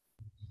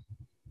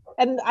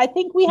 And I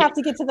think we have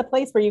to get to the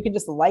place where you can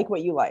just like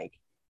what you like.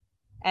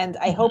 And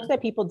I hope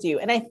that people do.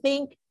 And I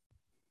think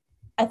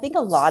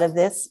a lot of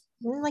this,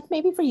 like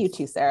maybe for you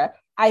too, Sarah,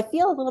 I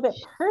feel a little bit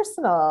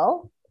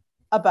personal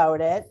about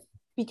it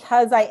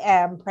because I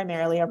am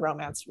primarily a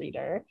romance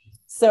reader.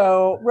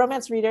 So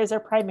romance readers are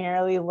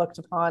primarily looked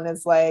upon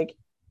as like,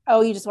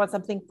 oh, you just want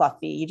something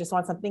fluffy. You just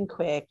want something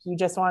quick. You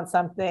just want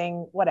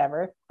something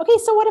whatever. Okay,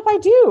 so what if I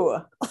do?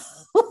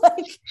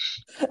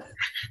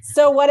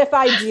 So what if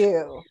I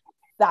do?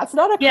 That's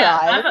not a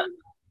crime.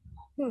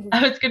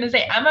 I was going to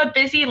say, I'm a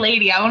busy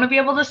lady. I want to be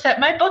able to set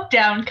my book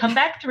down, come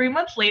back 3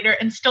 months later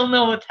and still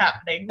know what's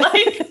happening.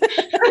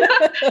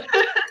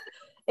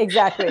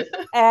 Exactly.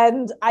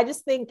 And I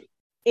just think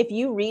if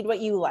you read what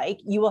you like,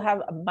 you will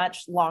have a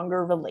much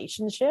longer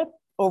relationship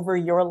over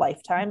your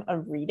lifetime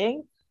of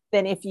reading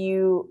than if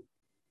you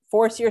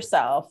force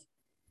yourself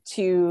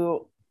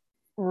to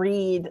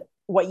read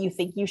what you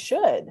think you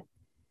should.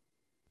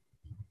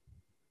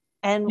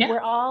 And we're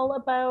all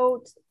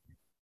about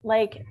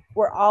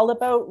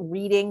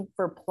reading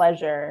for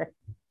pleasure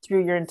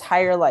through your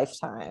entire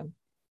lifetime.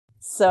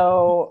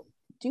 So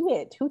do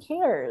it. Who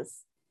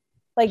cares?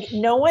 Like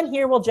no one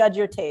here will judge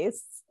your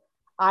tastes.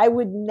 I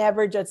would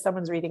never judge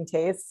someone's reading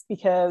tastes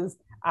because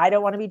I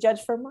don't want to be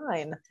judged for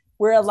mine.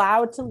 We're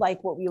allowed to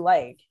like what we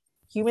like.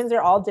 Humans are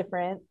all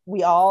different.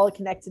 We all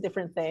connect to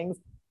different things.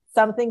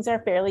 Some things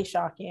are fairly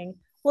shocking.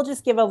 We'll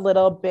just give a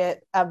little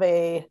bit of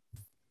a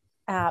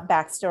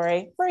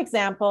backstory. For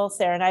example,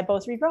 Sarah and I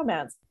both read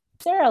romance.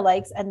 Sarah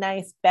likes a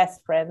nice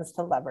best friends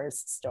to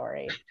lovers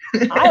story.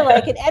 I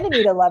like an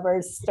enemy to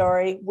lovers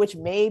story, which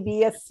may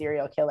be a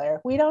serial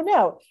killer. We don't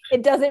know.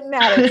 It doesn't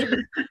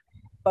matter.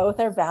 Both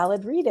are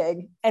valid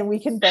reading, and we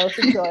can both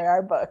enjoy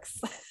our books.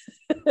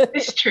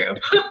 It's true.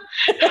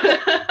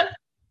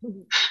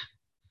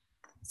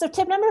 So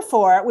tip number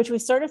 4, which we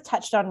sort of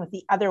touched on with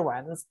the other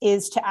ones,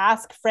 is to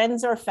ask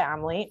friends or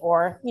family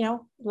or,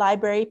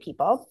 library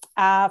people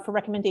for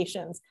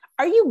recommendations.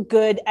 Are you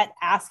good at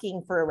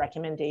asking for a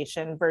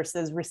recommendation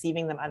versus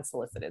receiving them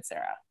unsolicited,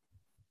 Sarah?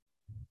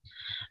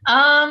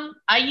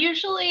 I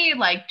usually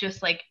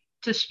just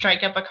to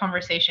strike up a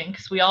conversation,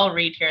 because we all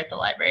read here at the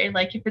library.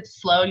 Like if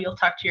it's slow, you'll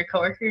talk to your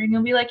coworker and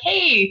you'll be like,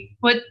 hey,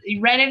 you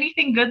read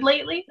anything good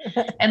lately?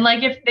 And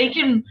if they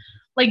can,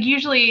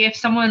 usually if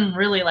someone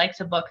really likes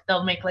a book,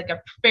 they'll make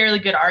a fairly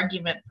good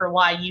argument for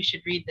why you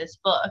should read this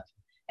book.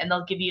 And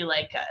they'll give you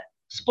a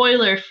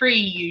spoiler-free,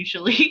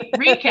 usually,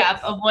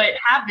 recap of what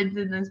happens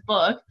in this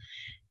book.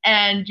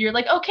 And you're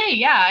like, okay,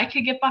 yeah, I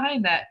could get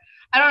behind that.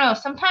 I don't know.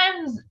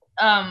 Sometimes,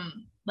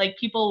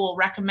 people will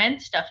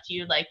recommend stuff to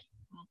you.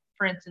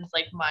 For instance,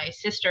 my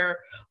sister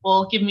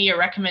will give me a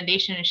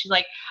recommendation and she's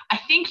like, I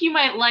think you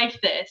might like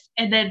this.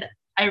 And then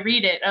I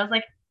read it. I was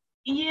like,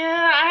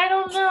 yeah, I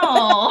don't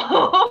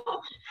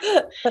know.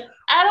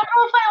 I don't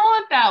know if I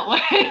want that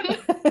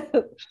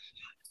one.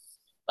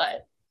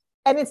 But.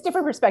 And it's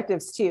different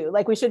perspectives too.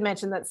 We should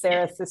mention that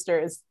Sarah's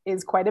sister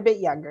is quite a bit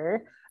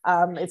younger.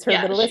 It's her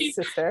littlest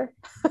sister.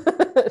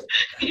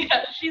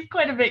 Yeah, she's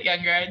quite a bit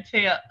younger. I'd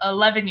say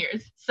 11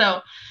 years. So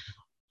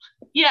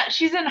yeah,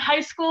 she's in high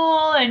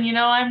school, and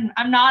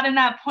I'm not in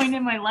that point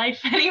in my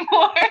life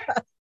anymore.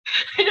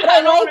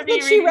 I like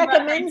that she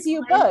recommends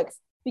you books,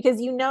 because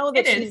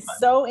that she's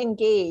so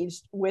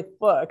engaged with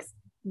books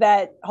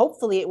that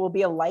hopefully it will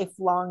be a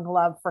lifelong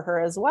love for her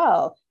as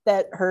well,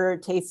 that her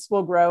tastes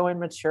will grow and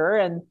mature.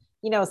 And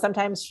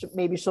sometimes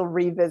maybe she'll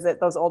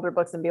revisit those older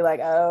books and be like,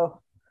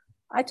 oh,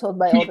 I told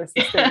my older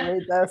sister to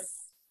read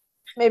this.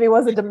 Maybe it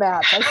wasn't a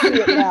match. I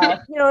see it now.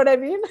 You know what I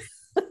mean?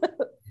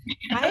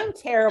 I am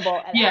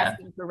terrible at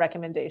asking for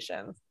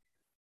recommendations.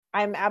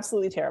 I'm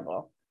absolutely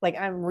terrible.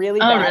 I'm really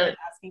bad at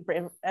asking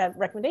for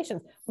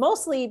recommendations,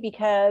 mostly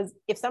because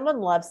if someone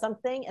loves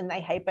something and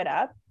they hype it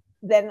up,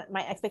 then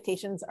my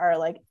expectations are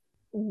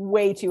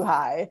way too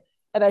high.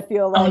 And I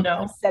feel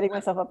I'm setting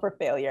myself up for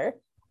failure.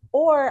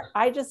 Or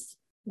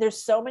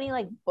there's so many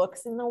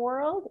books in the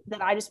world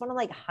that I just want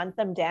to hunt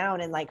them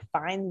down and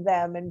find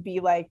them and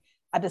be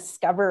a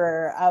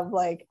discoverer of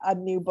a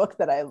new book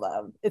that I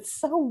love. It's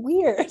so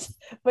weird.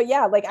 But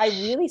yeah, I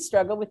really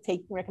struggle with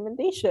taking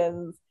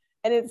recommendations.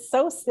 And it's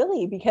so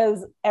silly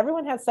because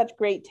everyone has such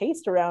great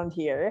taste around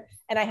here.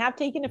 And I have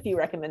taken a few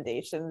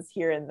recommendations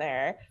here and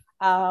there.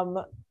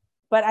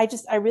 But I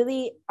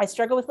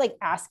struggle with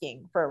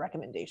asking for a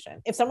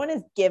recommendation. If someone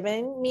is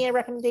giving me a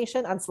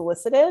recommendation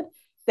unsolicited,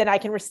 then I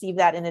can receive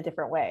that in a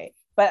different way.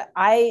 But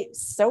I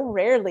so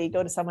rarely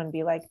go to someone and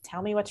be like,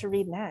 tell me what to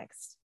read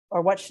next,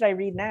 or what should I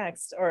read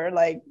next? Or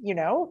I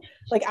don't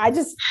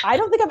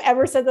think I've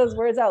ever said those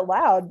words out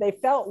loud. They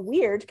felt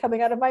weird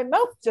coming out of my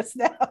mouth just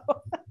now.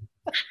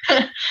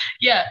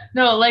 Yeah,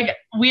 no,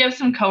 we have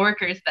some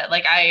coworkers that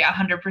I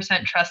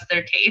 100% trust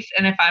their taste.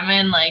 And if I'm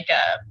in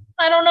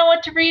I don't know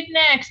what to read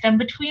next, I'm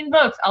between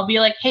books, I'll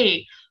be like,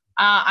 hey,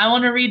 I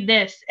want to read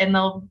this. And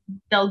they'll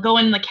go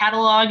in the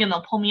catalog and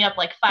they'll pull me up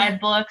 5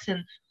 books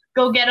and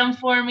go get them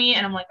for me.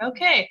 And I'm like,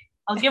 okay,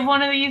 I'll give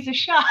one of these a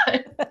shot.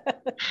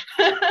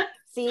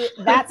 See,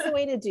 that's the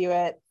way to do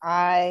it.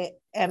 I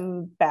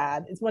am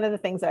bad. It's one of the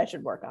things that I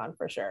should work on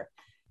for sure.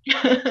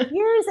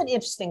 Here's an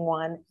interesting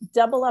one.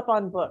 Double up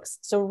on books.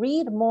 So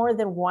read more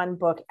than one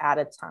book at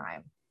a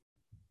time.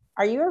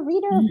 Are you a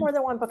reader of more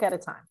than one book at a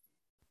time?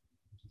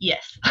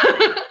 Yes.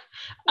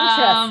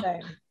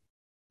 Interesting.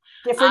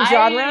 Different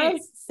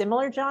genres?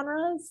 Similar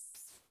genres?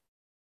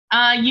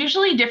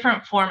 Usually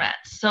different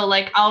formats. So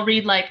I'll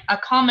read a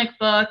comic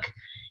book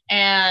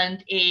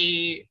and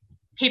a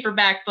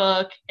paperback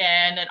book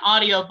and an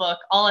audio book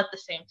all at the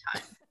same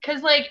time.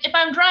 Because if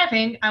I'm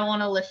driving, I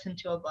want to listen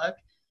to a book.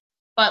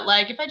 But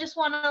if I just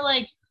want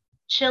to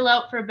chill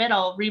out for a bit,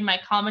 I'll read my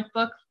comic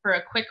book for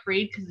a quick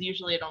read, because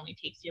usually it only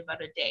takes you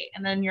about a day.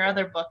 And then your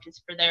other book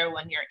is for there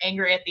when you're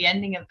angry at the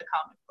ending of the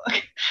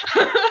comic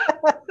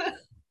book.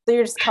 So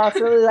you're just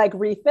constantly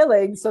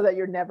refilling so that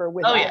you're never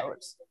without. Oh, yeah.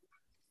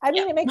 I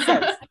mean, it makes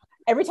sense.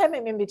 Every time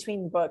I'm in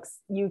between books,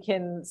 you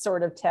can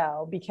sort of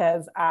tell,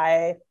 because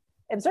I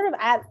am sort of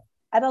at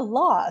a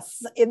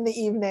loss in the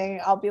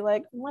evening. I'll be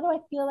like, what do I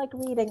feel like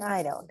reading?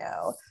 I don't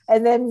know.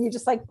 And then you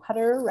just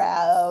putter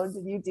around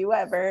and you do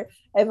whatever.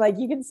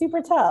 And you can super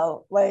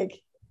tell.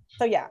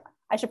 So yeah,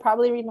 I should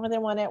probably read more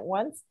than one at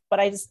once, but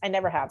I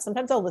never have.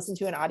 Sometimes I'll listen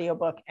to an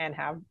audiobook and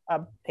have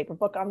a paper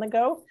book on the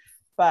go,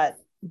 but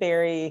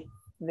very,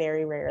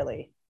 very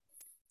rarely.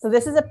 So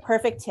this is a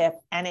perfect tip,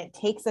 and it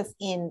takes us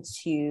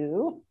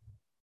into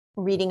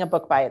reading a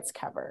book by its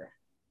cover.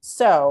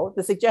 So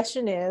the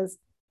suggestion is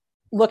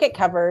look at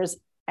covers,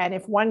 and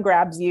if one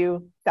grabs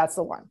you, that's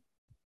the one.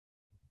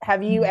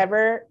 Have you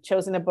ever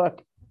chosen a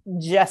book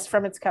just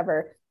from its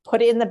cover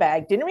put it in the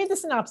bag, didn't read the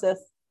synopsis,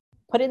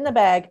 put it in the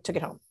bag, took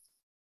it home.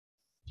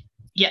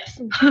 Yes.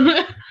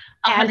 And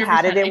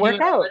how did it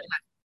work out?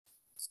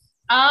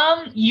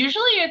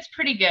 Usually it's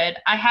pretty good.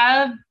 I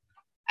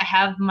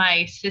have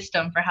my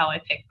system for how I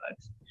pick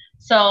books.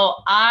 So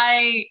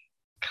I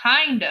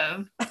kind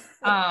of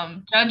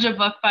judge a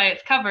book by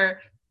its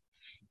cover.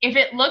 If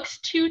it looks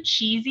too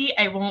cheesy,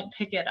 I won't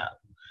pick it up,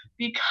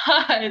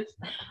 because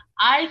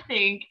I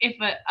think if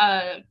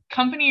a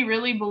company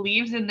really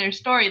believes in their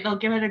story, they'll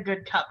give it a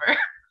good cover.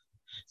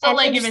 So and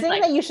like, if it's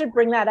like, that you should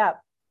bring that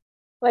up.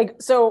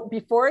 Like, so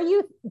before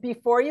you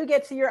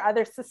get to your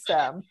other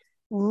system,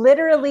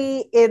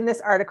 literally in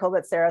this article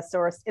that Sarah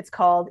sourced, it's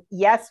called,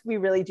 "Yes, we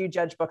really do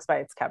judge books by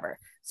its cover."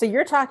 So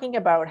you're talking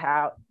about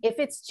how if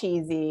it's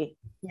cheesy,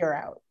 you're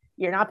out.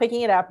 You're not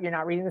picking it up. You're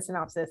not reading the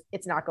synopsis.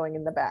 It's not going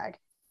in the bag.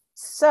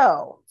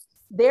 So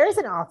there's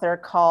an author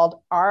called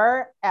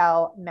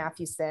R.L.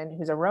 Mathewson,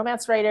 who's a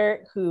romance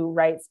writer who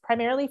writes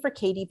primarily for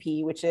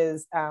KDP, which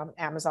is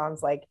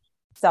Amazon's like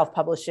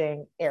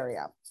self-publishing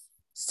area.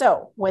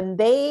 So when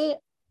they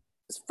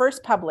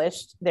first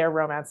published their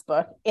romance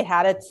book, it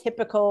had a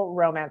typical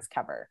romance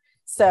cover.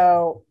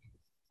 So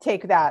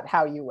take that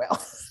how you will.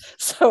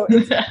 So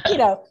it's,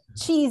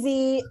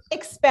 cheesy,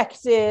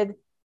 expected,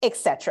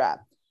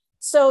 etc.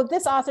 So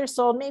this author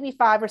sold maybe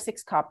 5 or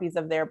 6 copies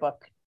of their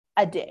book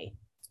a day.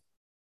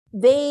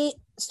 They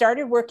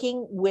started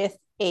working with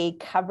a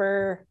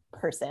cover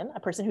person, a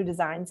person who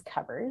designs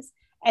covers,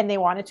 and they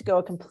wanted to go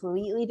a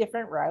completely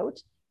different route.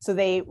 So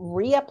they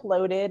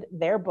re-uploaded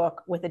their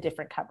book with a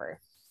different cover.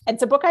 And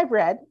it's a book I've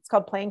read. It's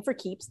called Playing for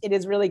Keeps. It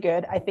is really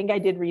good. I think I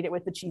did read it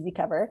with the cheesy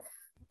cover.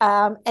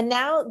 And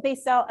now they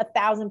sell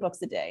 1,000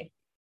 books a day.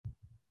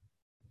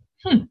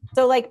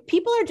 So like,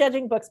 people are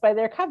judging books by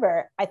their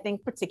cover, I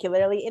think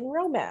particularly in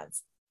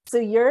romance. So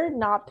you're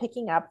not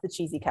picking up the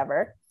cheesy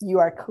cover. You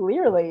are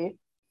clearly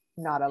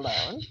not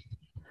alone.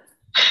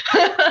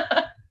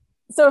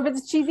 So if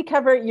it's a cheesy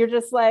cover, you're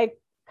just like,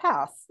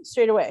 pass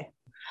straight away.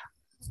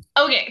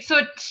 Okay, so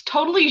it's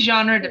totally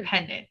genre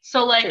dependent.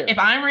 So like, if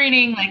I'm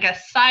reading like a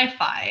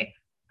sci-fi,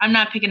 I'm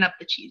not picking up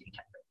the cheesy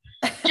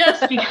cover,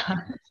 just because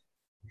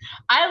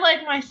I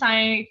like my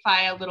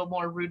sci-fi a little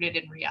more rooted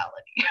in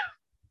reality.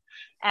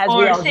 As or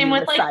we all same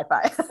with like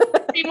sci-fi.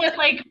 Same with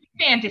like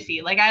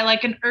fantasy. Like, I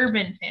like an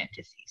urban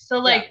fantasy. So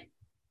like,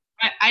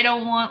 I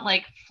don't want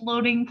like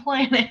floating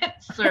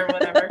planets or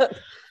whatever.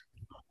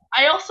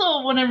 I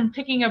also, when I'm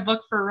picking a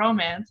book for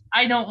romance,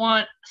 I don't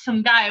want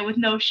some guy with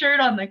no shirt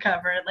on the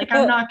cover. Like,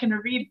 I'm not going to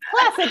read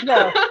that. Classic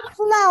though.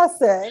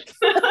 Classic.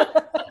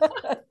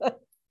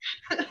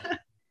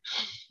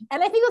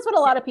 And I think that's what a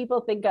lot of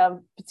people think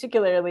of,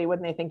 particularly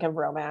when they think of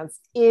romance,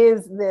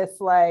 is this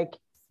like,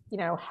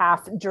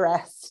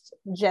 half-dressed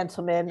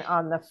gentleman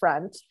on the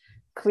front,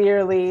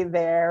 clearly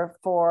there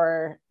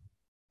for,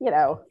 I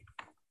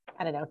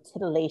don't know,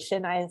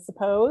 titillation, I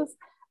suppose.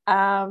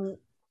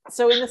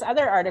 So in this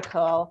other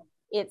article,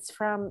 it's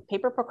from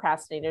Paper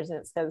Procrastinators, and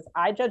it says,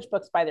 "I judge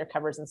books by their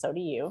covers, and so do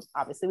you."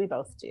 Obviously, we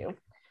both do.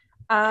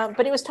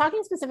 But it was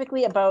talking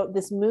specifically about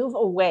this move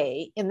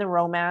away in the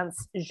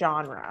romance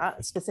genre,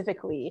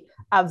 specifically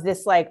of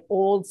this like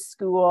old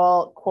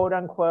school, quote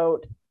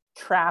unquote,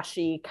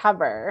 trashy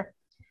cover.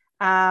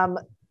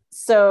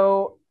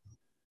 So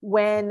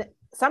when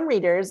some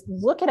readers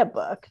look at a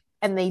book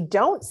and they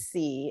don't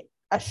see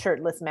a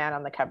shirtless man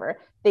on the cover,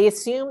 they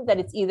assume that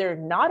it's either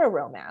not a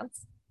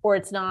romance or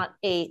it's not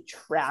a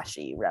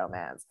trashy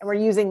romance. And we're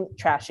using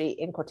trashy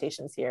in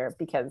quotations here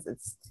because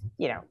it's,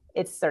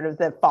 it's sort of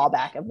the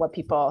fallback of what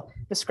people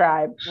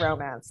describe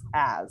romance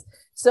as.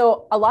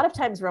 So a lot of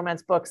times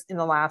romance books in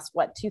the last,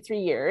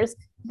 2-3 years,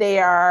 they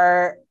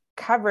are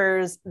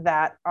covers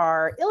that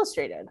are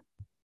illustrated.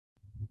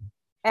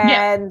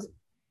 And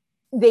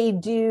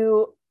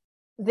the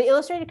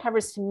illustrated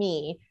covers to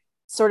me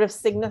sort of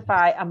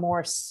signify a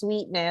more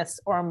sweetness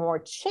or a more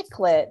chick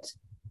lit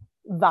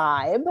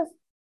vibe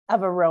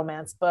of a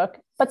romance book,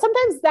 but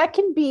sometimes that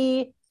can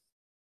be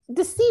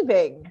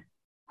deceiving.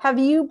 Have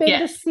you been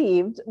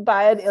deceived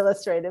by an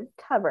illustrated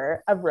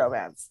cover of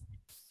romance?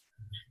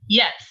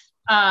 Yes.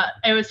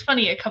 It was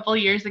funny. A couple of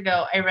years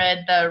ago, I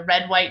read the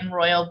Red, White, and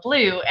Royal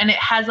Blue, and it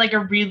has like a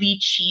really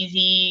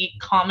cheesy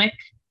comic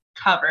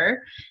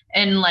cover,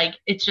 and like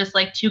it's just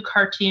like 2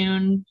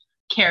 cartoon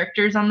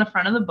characters on the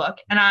front of the book,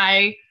 and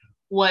I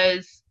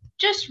was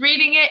just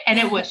reading it, and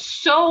it was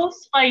so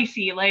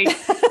spicy. Like,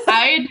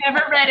 I had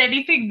never read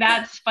anything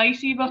that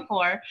spicy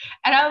before,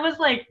 and I was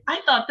like,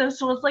 I thought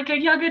this was like a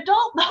young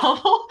adult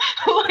novel.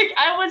 Like,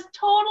 I was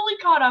totally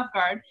caught off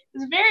guard. It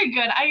was very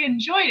good. I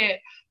enjoyed it,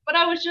 but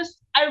I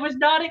was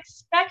not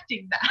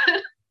expecting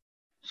that.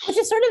 Which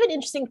is sort of an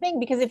interesting thing,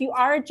 because if you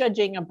are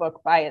judging a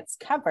book by its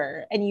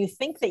cover and you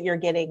think that you're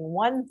getting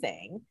one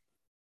thing,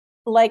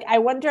 like, I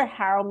wonder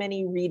how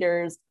many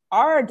readers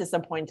are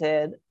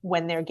disappointed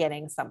when they're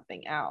getting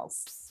something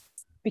else,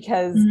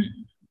 because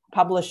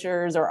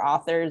publishers or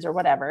authors or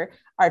whatever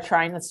are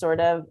trying to sort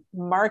of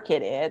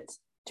market it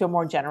to a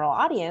more general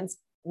audience,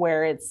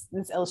 where it's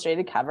this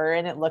illustrated cover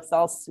and it looks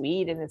all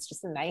sweet and it's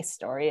just a nice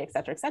story, et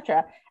cetera, et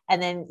cetera.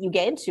 And then you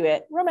get into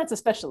it, romance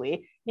especially,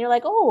 and you're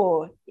like,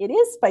 oh, it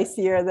is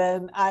spicier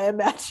than I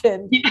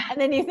imagined. Yeah. And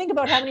then you think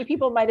about how many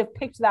people might have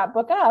picked that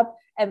book up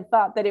and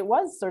thought that it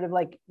was sort of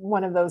like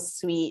one of those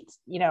sweet,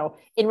 you know,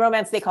 in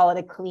romance, they call it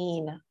a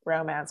clean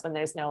romance when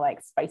there's no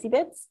like spicy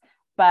bits,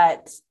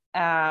 but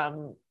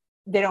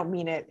they don't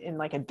mean it in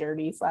like a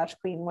dirty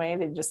 / clean way.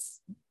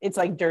 It's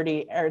like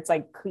dirty, or it's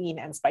like clean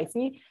and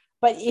spicy.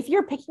 But if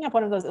you're picking up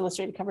one of those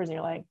illustrated covers and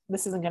you're like,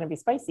 this isn't going to be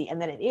spicy,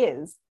 and then it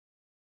is,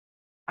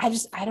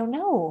 I don't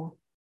know.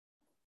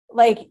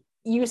 Like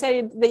you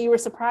said that you were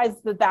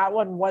surprised that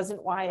one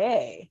wasn't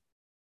YA.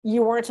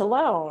 You weren't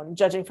alone,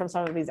 judging from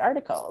some of these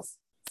articles.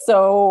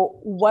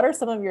 So what are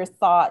some of your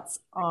thoughts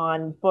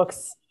on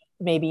books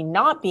maybe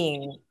not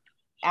being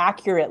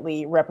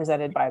accurately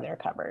represented by their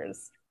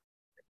covers?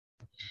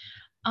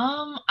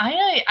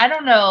 I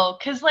don't know,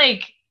 because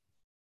like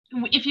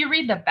if you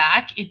read the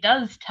back, it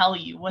does tell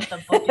you what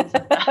the book is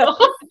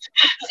about.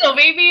 So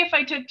maybe if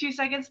I took 2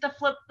 seconds to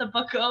flip the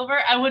book over,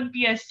 I wouldn't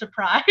be as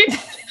surprised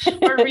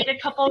or read a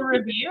couple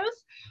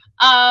reviews.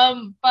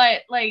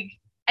 But like,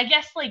 I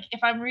guess like if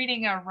I'm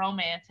reading a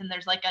romance and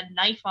there's like a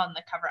knife on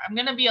the cover, I'm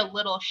going to be a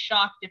little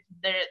shocked if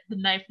the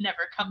knife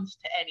never comes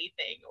to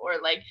anything, or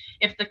like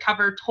if the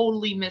cover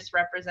totally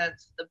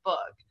misrepresents the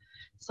book.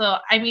 So,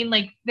 I mean,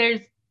 like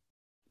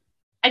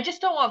I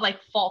just don't want like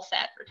false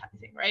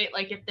advertising, right?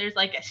 Like if there's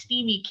like a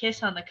steamy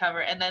kiss on the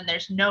cover and then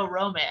there's no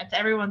romance,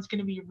 everyone's going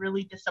to be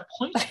really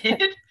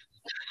disappointed.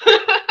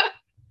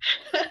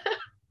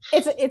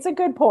 It's a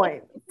good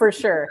point for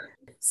sure.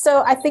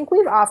 So I think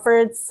we've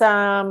offered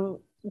some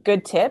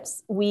good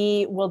tips.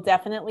 We will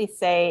definitely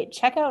say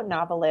check out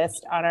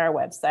Novelist on our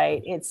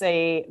website. It's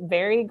a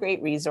very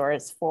great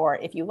resource for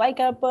if you like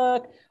a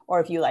book or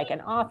if you like an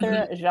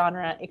author,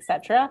 genre,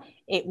 etc.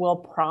 It will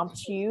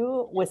prompt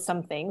you with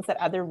some things that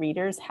other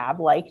readers have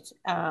liked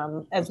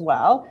as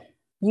well.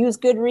 Use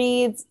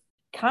Goodreads,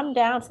 come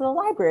down to the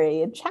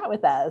library and chat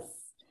with us.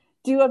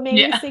 Do a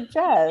maybe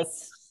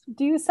suggest,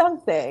 do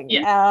something.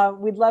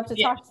 We'd love to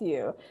talk to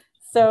you.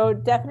 So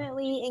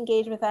definitely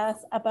engage with us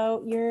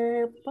about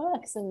your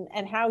books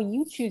and how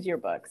you choose your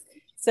books.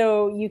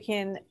 So you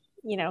can,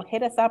 you know,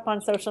 hit us up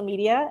on social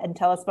media and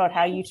tell us about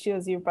how you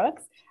choose your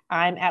books.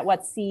 I'm at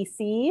What's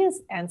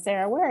CC's, and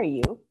Sarah, where are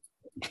you?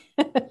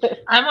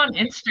 I'm on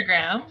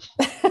Instagram.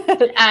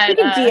 You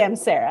can DM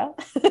Sarah.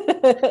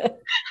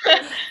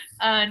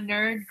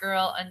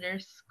 Nerdgirl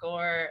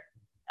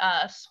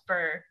 _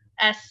 spur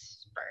S.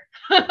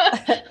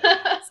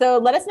 So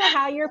let us know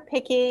how you're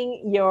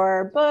picking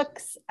your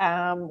books,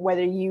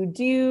 whether you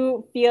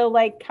do feel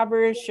like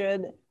covers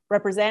should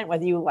represent,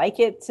 whether you like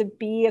it to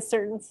be a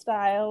certain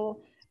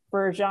style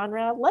for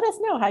genre. Let us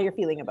know how you're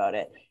feeling about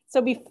it.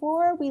 So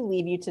before we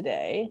leave you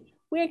today,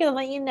 we're going to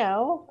let you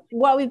know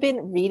what we've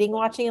been reading,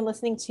 watching, and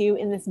listening to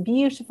in this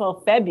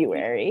beautiful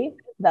February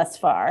thus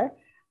far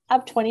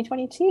of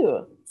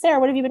 2022. Sarah,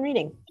 what have you been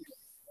reading?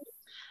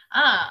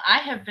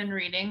 I have been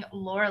reading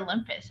Lore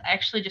Olympus. I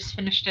actually just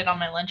finished it on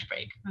my lunch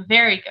break.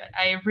 Very good.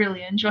 I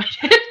really enjoyed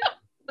it.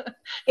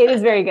 It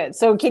is very good.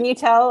 So can you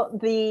tell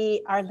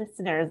our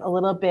listeners a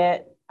little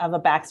bit of a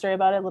backstory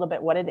about it, a little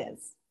bit what it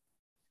is?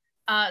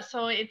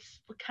 So it's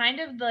kind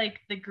of like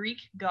the Greek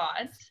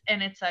gods,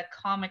 and it's a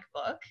comic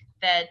book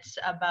that's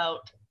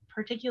about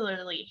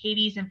particularly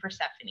Hades and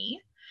Persephone.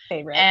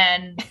 Favorite.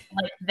 And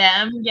like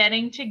them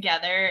getting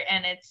together,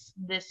 and it's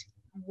this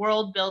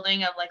world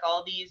building of like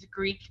all these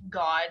Greek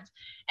gods,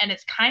 and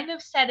it's kind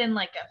of set in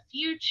like a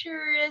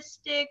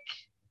futuristic,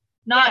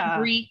 not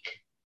Greek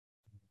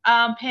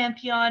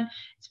pantheon.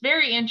 It's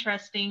very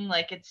interesting.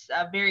 Like it's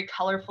very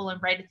colorful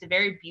and bright. It's a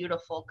very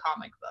beautiful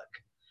comic book.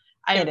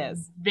 I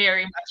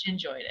very much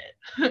enjoyed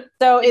it.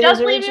 So it was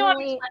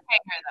originally,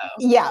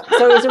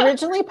 so it was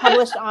originally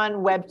published on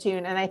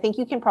Webtoon, and I think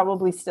you can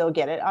probably still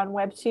get it on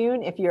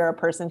Webtoon if you're a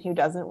person who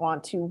doesn't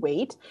want to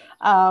wait.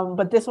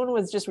 But this one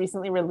was just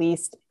recently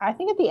released, I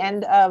think at the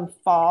end of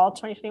fall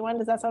 2021.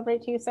 Does that sound right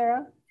to you,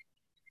 Sarah?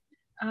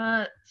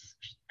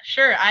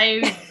 Sure.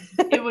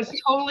 It was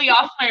totally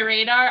off my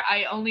radar.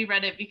 I only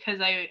read it because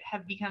I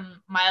have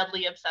become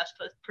mildly obsessed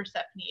with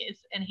Persephone's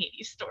and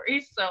Hades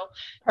stories. So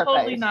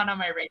totally not on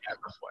my radar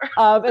before.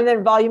 And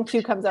then volume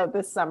 2 comes out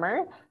this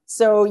summer.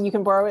 So you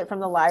can borrow it from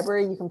the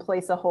library. You can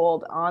place a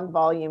hold on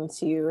volume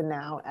 2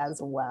 now as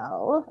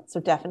well.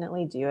 So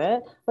definitely do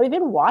it. What have you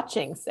been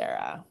watching,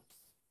 Sarah?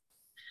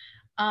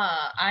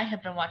 I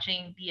have been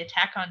watching the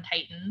Attack on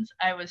Titans.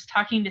 I was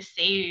talking to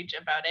Sage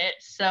about it.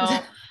 So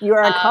you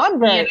are a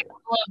convert.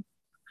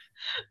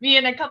 Me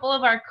and a couple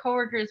of our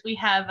coworkers, we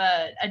have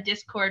a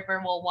Discord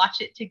where we'll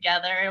watch it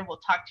together and we'll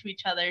talk to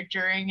each other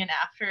during and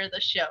after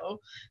the show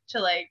to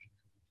like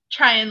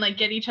try and like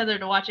get each other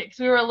to watch it, because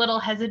we were a little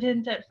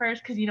hesitant at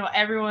first because, you know,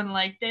 everyone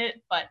liked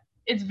it, but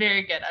it's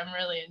very good. I'm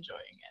really enjoying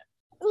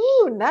it.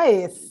 Ooh,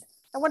 nice.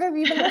 And what have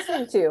you been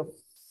listening to?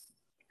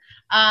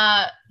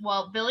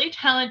 Well, Billy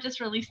Talent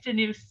just released a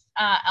new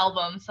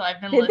album, so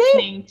I've been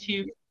listening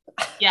to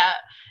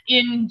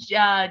in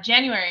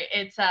January.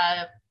 It's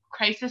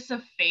Crisis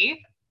of Faith,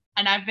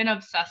 and I've been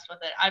obsessed with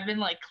it. I've been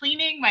like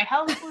cleaning my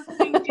house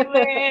listening to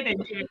it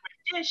and doing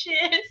my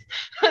dishes.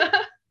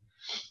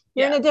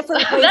 You're in a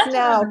different place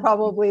now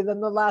probably than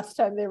the last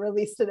time they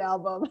released an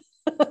album.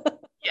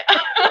 Yeah.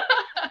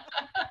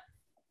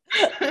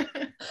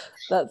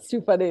 That's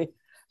too funny.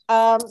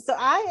 So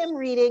I am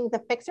reading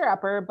The Fixer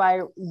Upper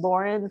by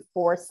Lauren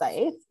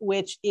Forsyth,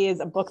 which is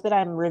a book that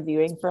I'm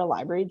reviewing for a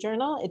library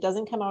journal. It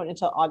doesn't come out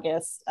until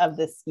August of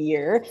this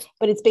year,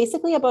 but it's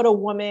basically about a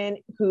woman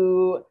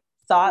who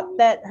thought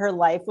that her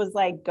life was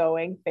like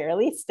going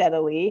fairly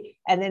steadily,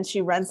 and then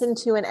she runs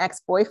into an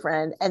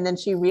ex-boyfriend, and then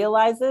she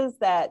realizes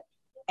that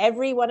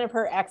every one of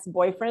her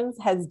ex-boyfriends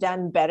has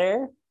done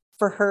better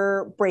for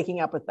her breaking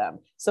up with them.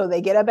 So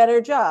they get a better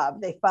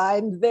job, they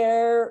find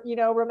their,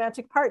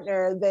 romantic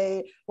partner,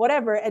 they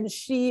whatever. And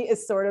she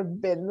is sort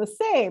of been the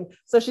same.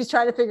 So she's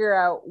trying to figure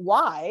out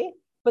why,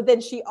 but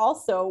then she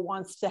also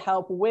wants to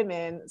help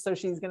women. So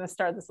she's going to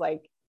start this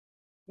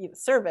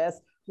service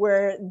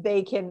where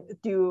they can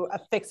do a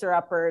fixer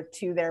upper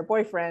to their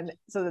boyfriend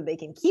so that they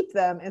can keep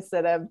them,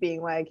 instead of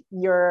being like,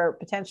 your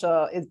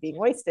potential is being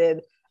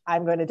wasted,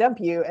 I'm going to dump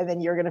you, and then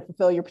you're going to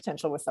fulfill your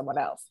potential with someone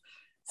else.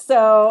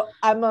 So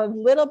I'm a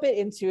little bit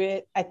into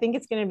it. I think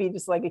it's going to be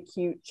just like a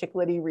cute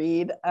chick-litty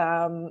read.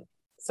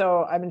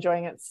 So I'm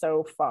enjoying it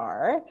so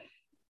far.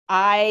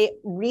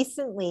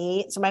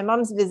 So my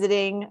mom's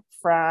visiting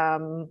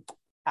from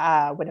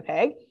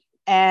Winnipeg,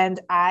 and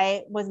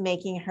I was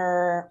making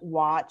her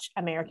watch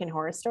American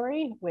Horror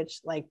Story, which,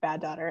 like,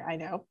 bad daughter, I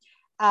know.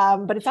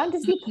 But it's on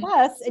Disney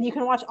Plus, and you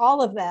can watch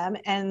all of them.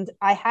 And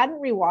I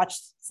hadn't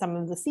rewatched some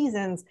of the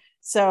seasons.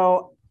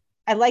 So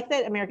I like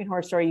that American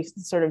Horror Story, you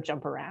can sort of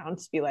jump around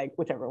to be like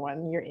whichever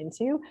one you're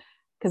into,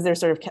 because they're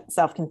sort of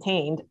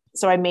self-contained.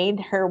 So I made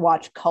her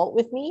watch Cult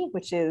with me,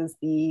 which is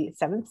the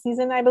 7th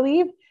season, I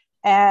believe.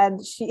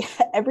 And she,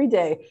 every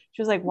day,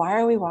 she was like, why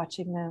are we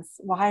watching this?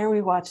 Why are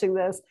we watching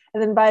this?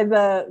 And then by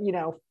the,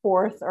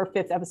 4th or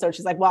 5th episode,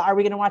 she's like, well, are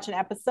we going to watch an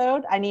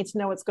episode? I need to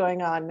know what's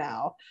going on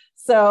now.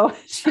 So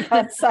she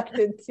got sucked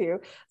into.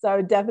 So I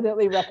would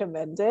definitely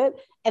recommend it.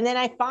 And then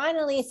I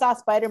finally saw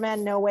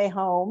Spider-Man No Way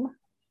Home.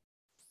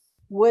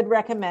 Would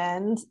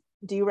recommend.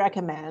 Do you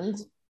recommend?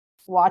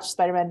 Watch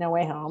Spider-Man No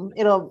Way Home.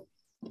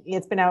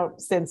 It's been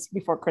out since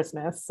before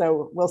Christmas,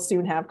 so we'll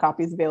soon have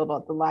copies available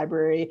at the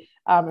library.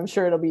 I'm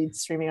sure it'll be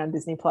streaming on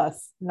Disney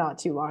Plus not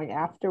too long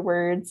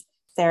afterwards.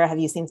 Sarah, have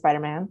you seen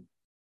Spider-Man?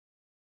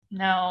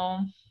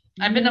 No,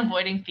 I've been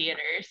avoiding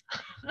theaters.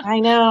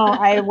 I know.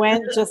 I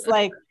went just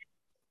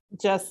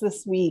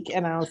this week,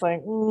 and I was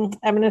like,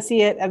 I'm going to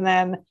see it. And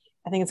then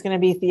I think it's going to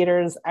be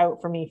theaters out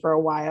for me for a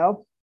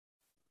while.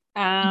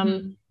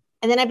 And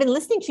then I've been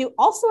listening to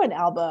also an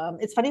album.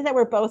 It's funny that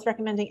we're both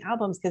recommending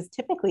albums, because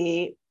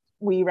typically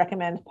we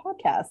recommend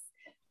podcasts,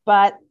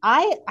 but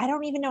I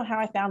don't even know how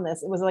I found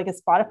this. It was like a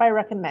Spotify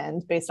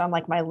recommend based on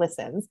like my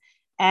listens.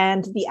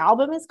 And the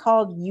album is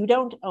called You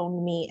Don't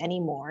Own Me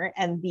Anymore.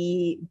 And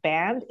the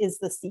band is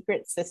the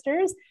Secret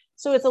Sisters.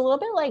 So it's a little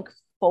bit like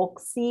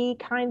folksy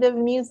kind of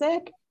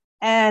music.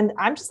 And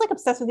I'm just like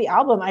obsessed with the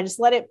album. I just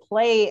let it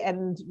play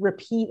and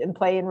repeat and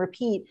play and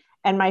repeat.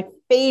 And my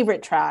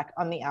favorite track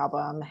on the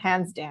album,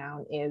 hands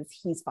down, is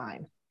He's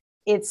Fine.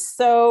 It's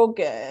so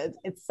good.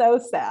 It's so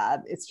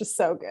sad. It's just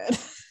so good.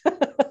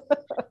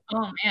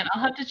 Oh man,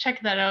 I'll have to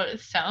check that out. It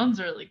sounds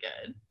really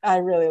good. I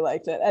really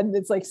liked it. And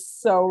it's like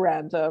so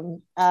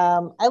random.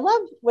 I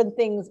love when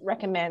things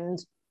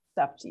recommend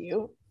stuff to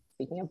you,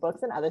 speaking of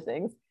books and other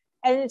things,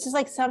 and it's just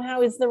like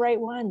somehow is the right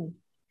one.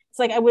 It's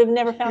like I would have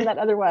never found that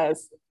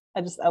otherwise.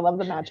 I love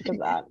the magic of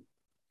that.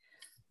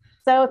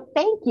 So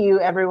thank you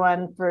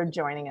everyone for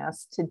joining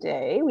us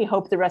today. We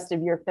hope the rest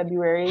of your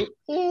February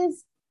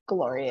is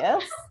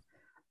glorious.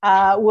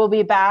 We'll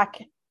be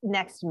back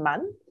next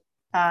month.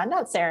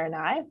 Not Sarah and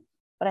I,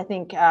 but I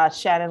think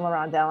Shannon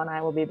Larondel and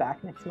I will be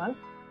back next month.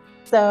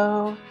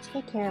 So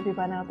take care,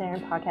 everyone out there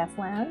in podcast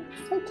land.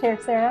 Take care,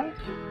 Sarah.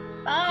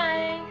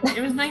 Bye.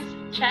 It was nice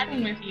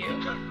chatting with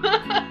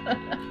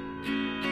you.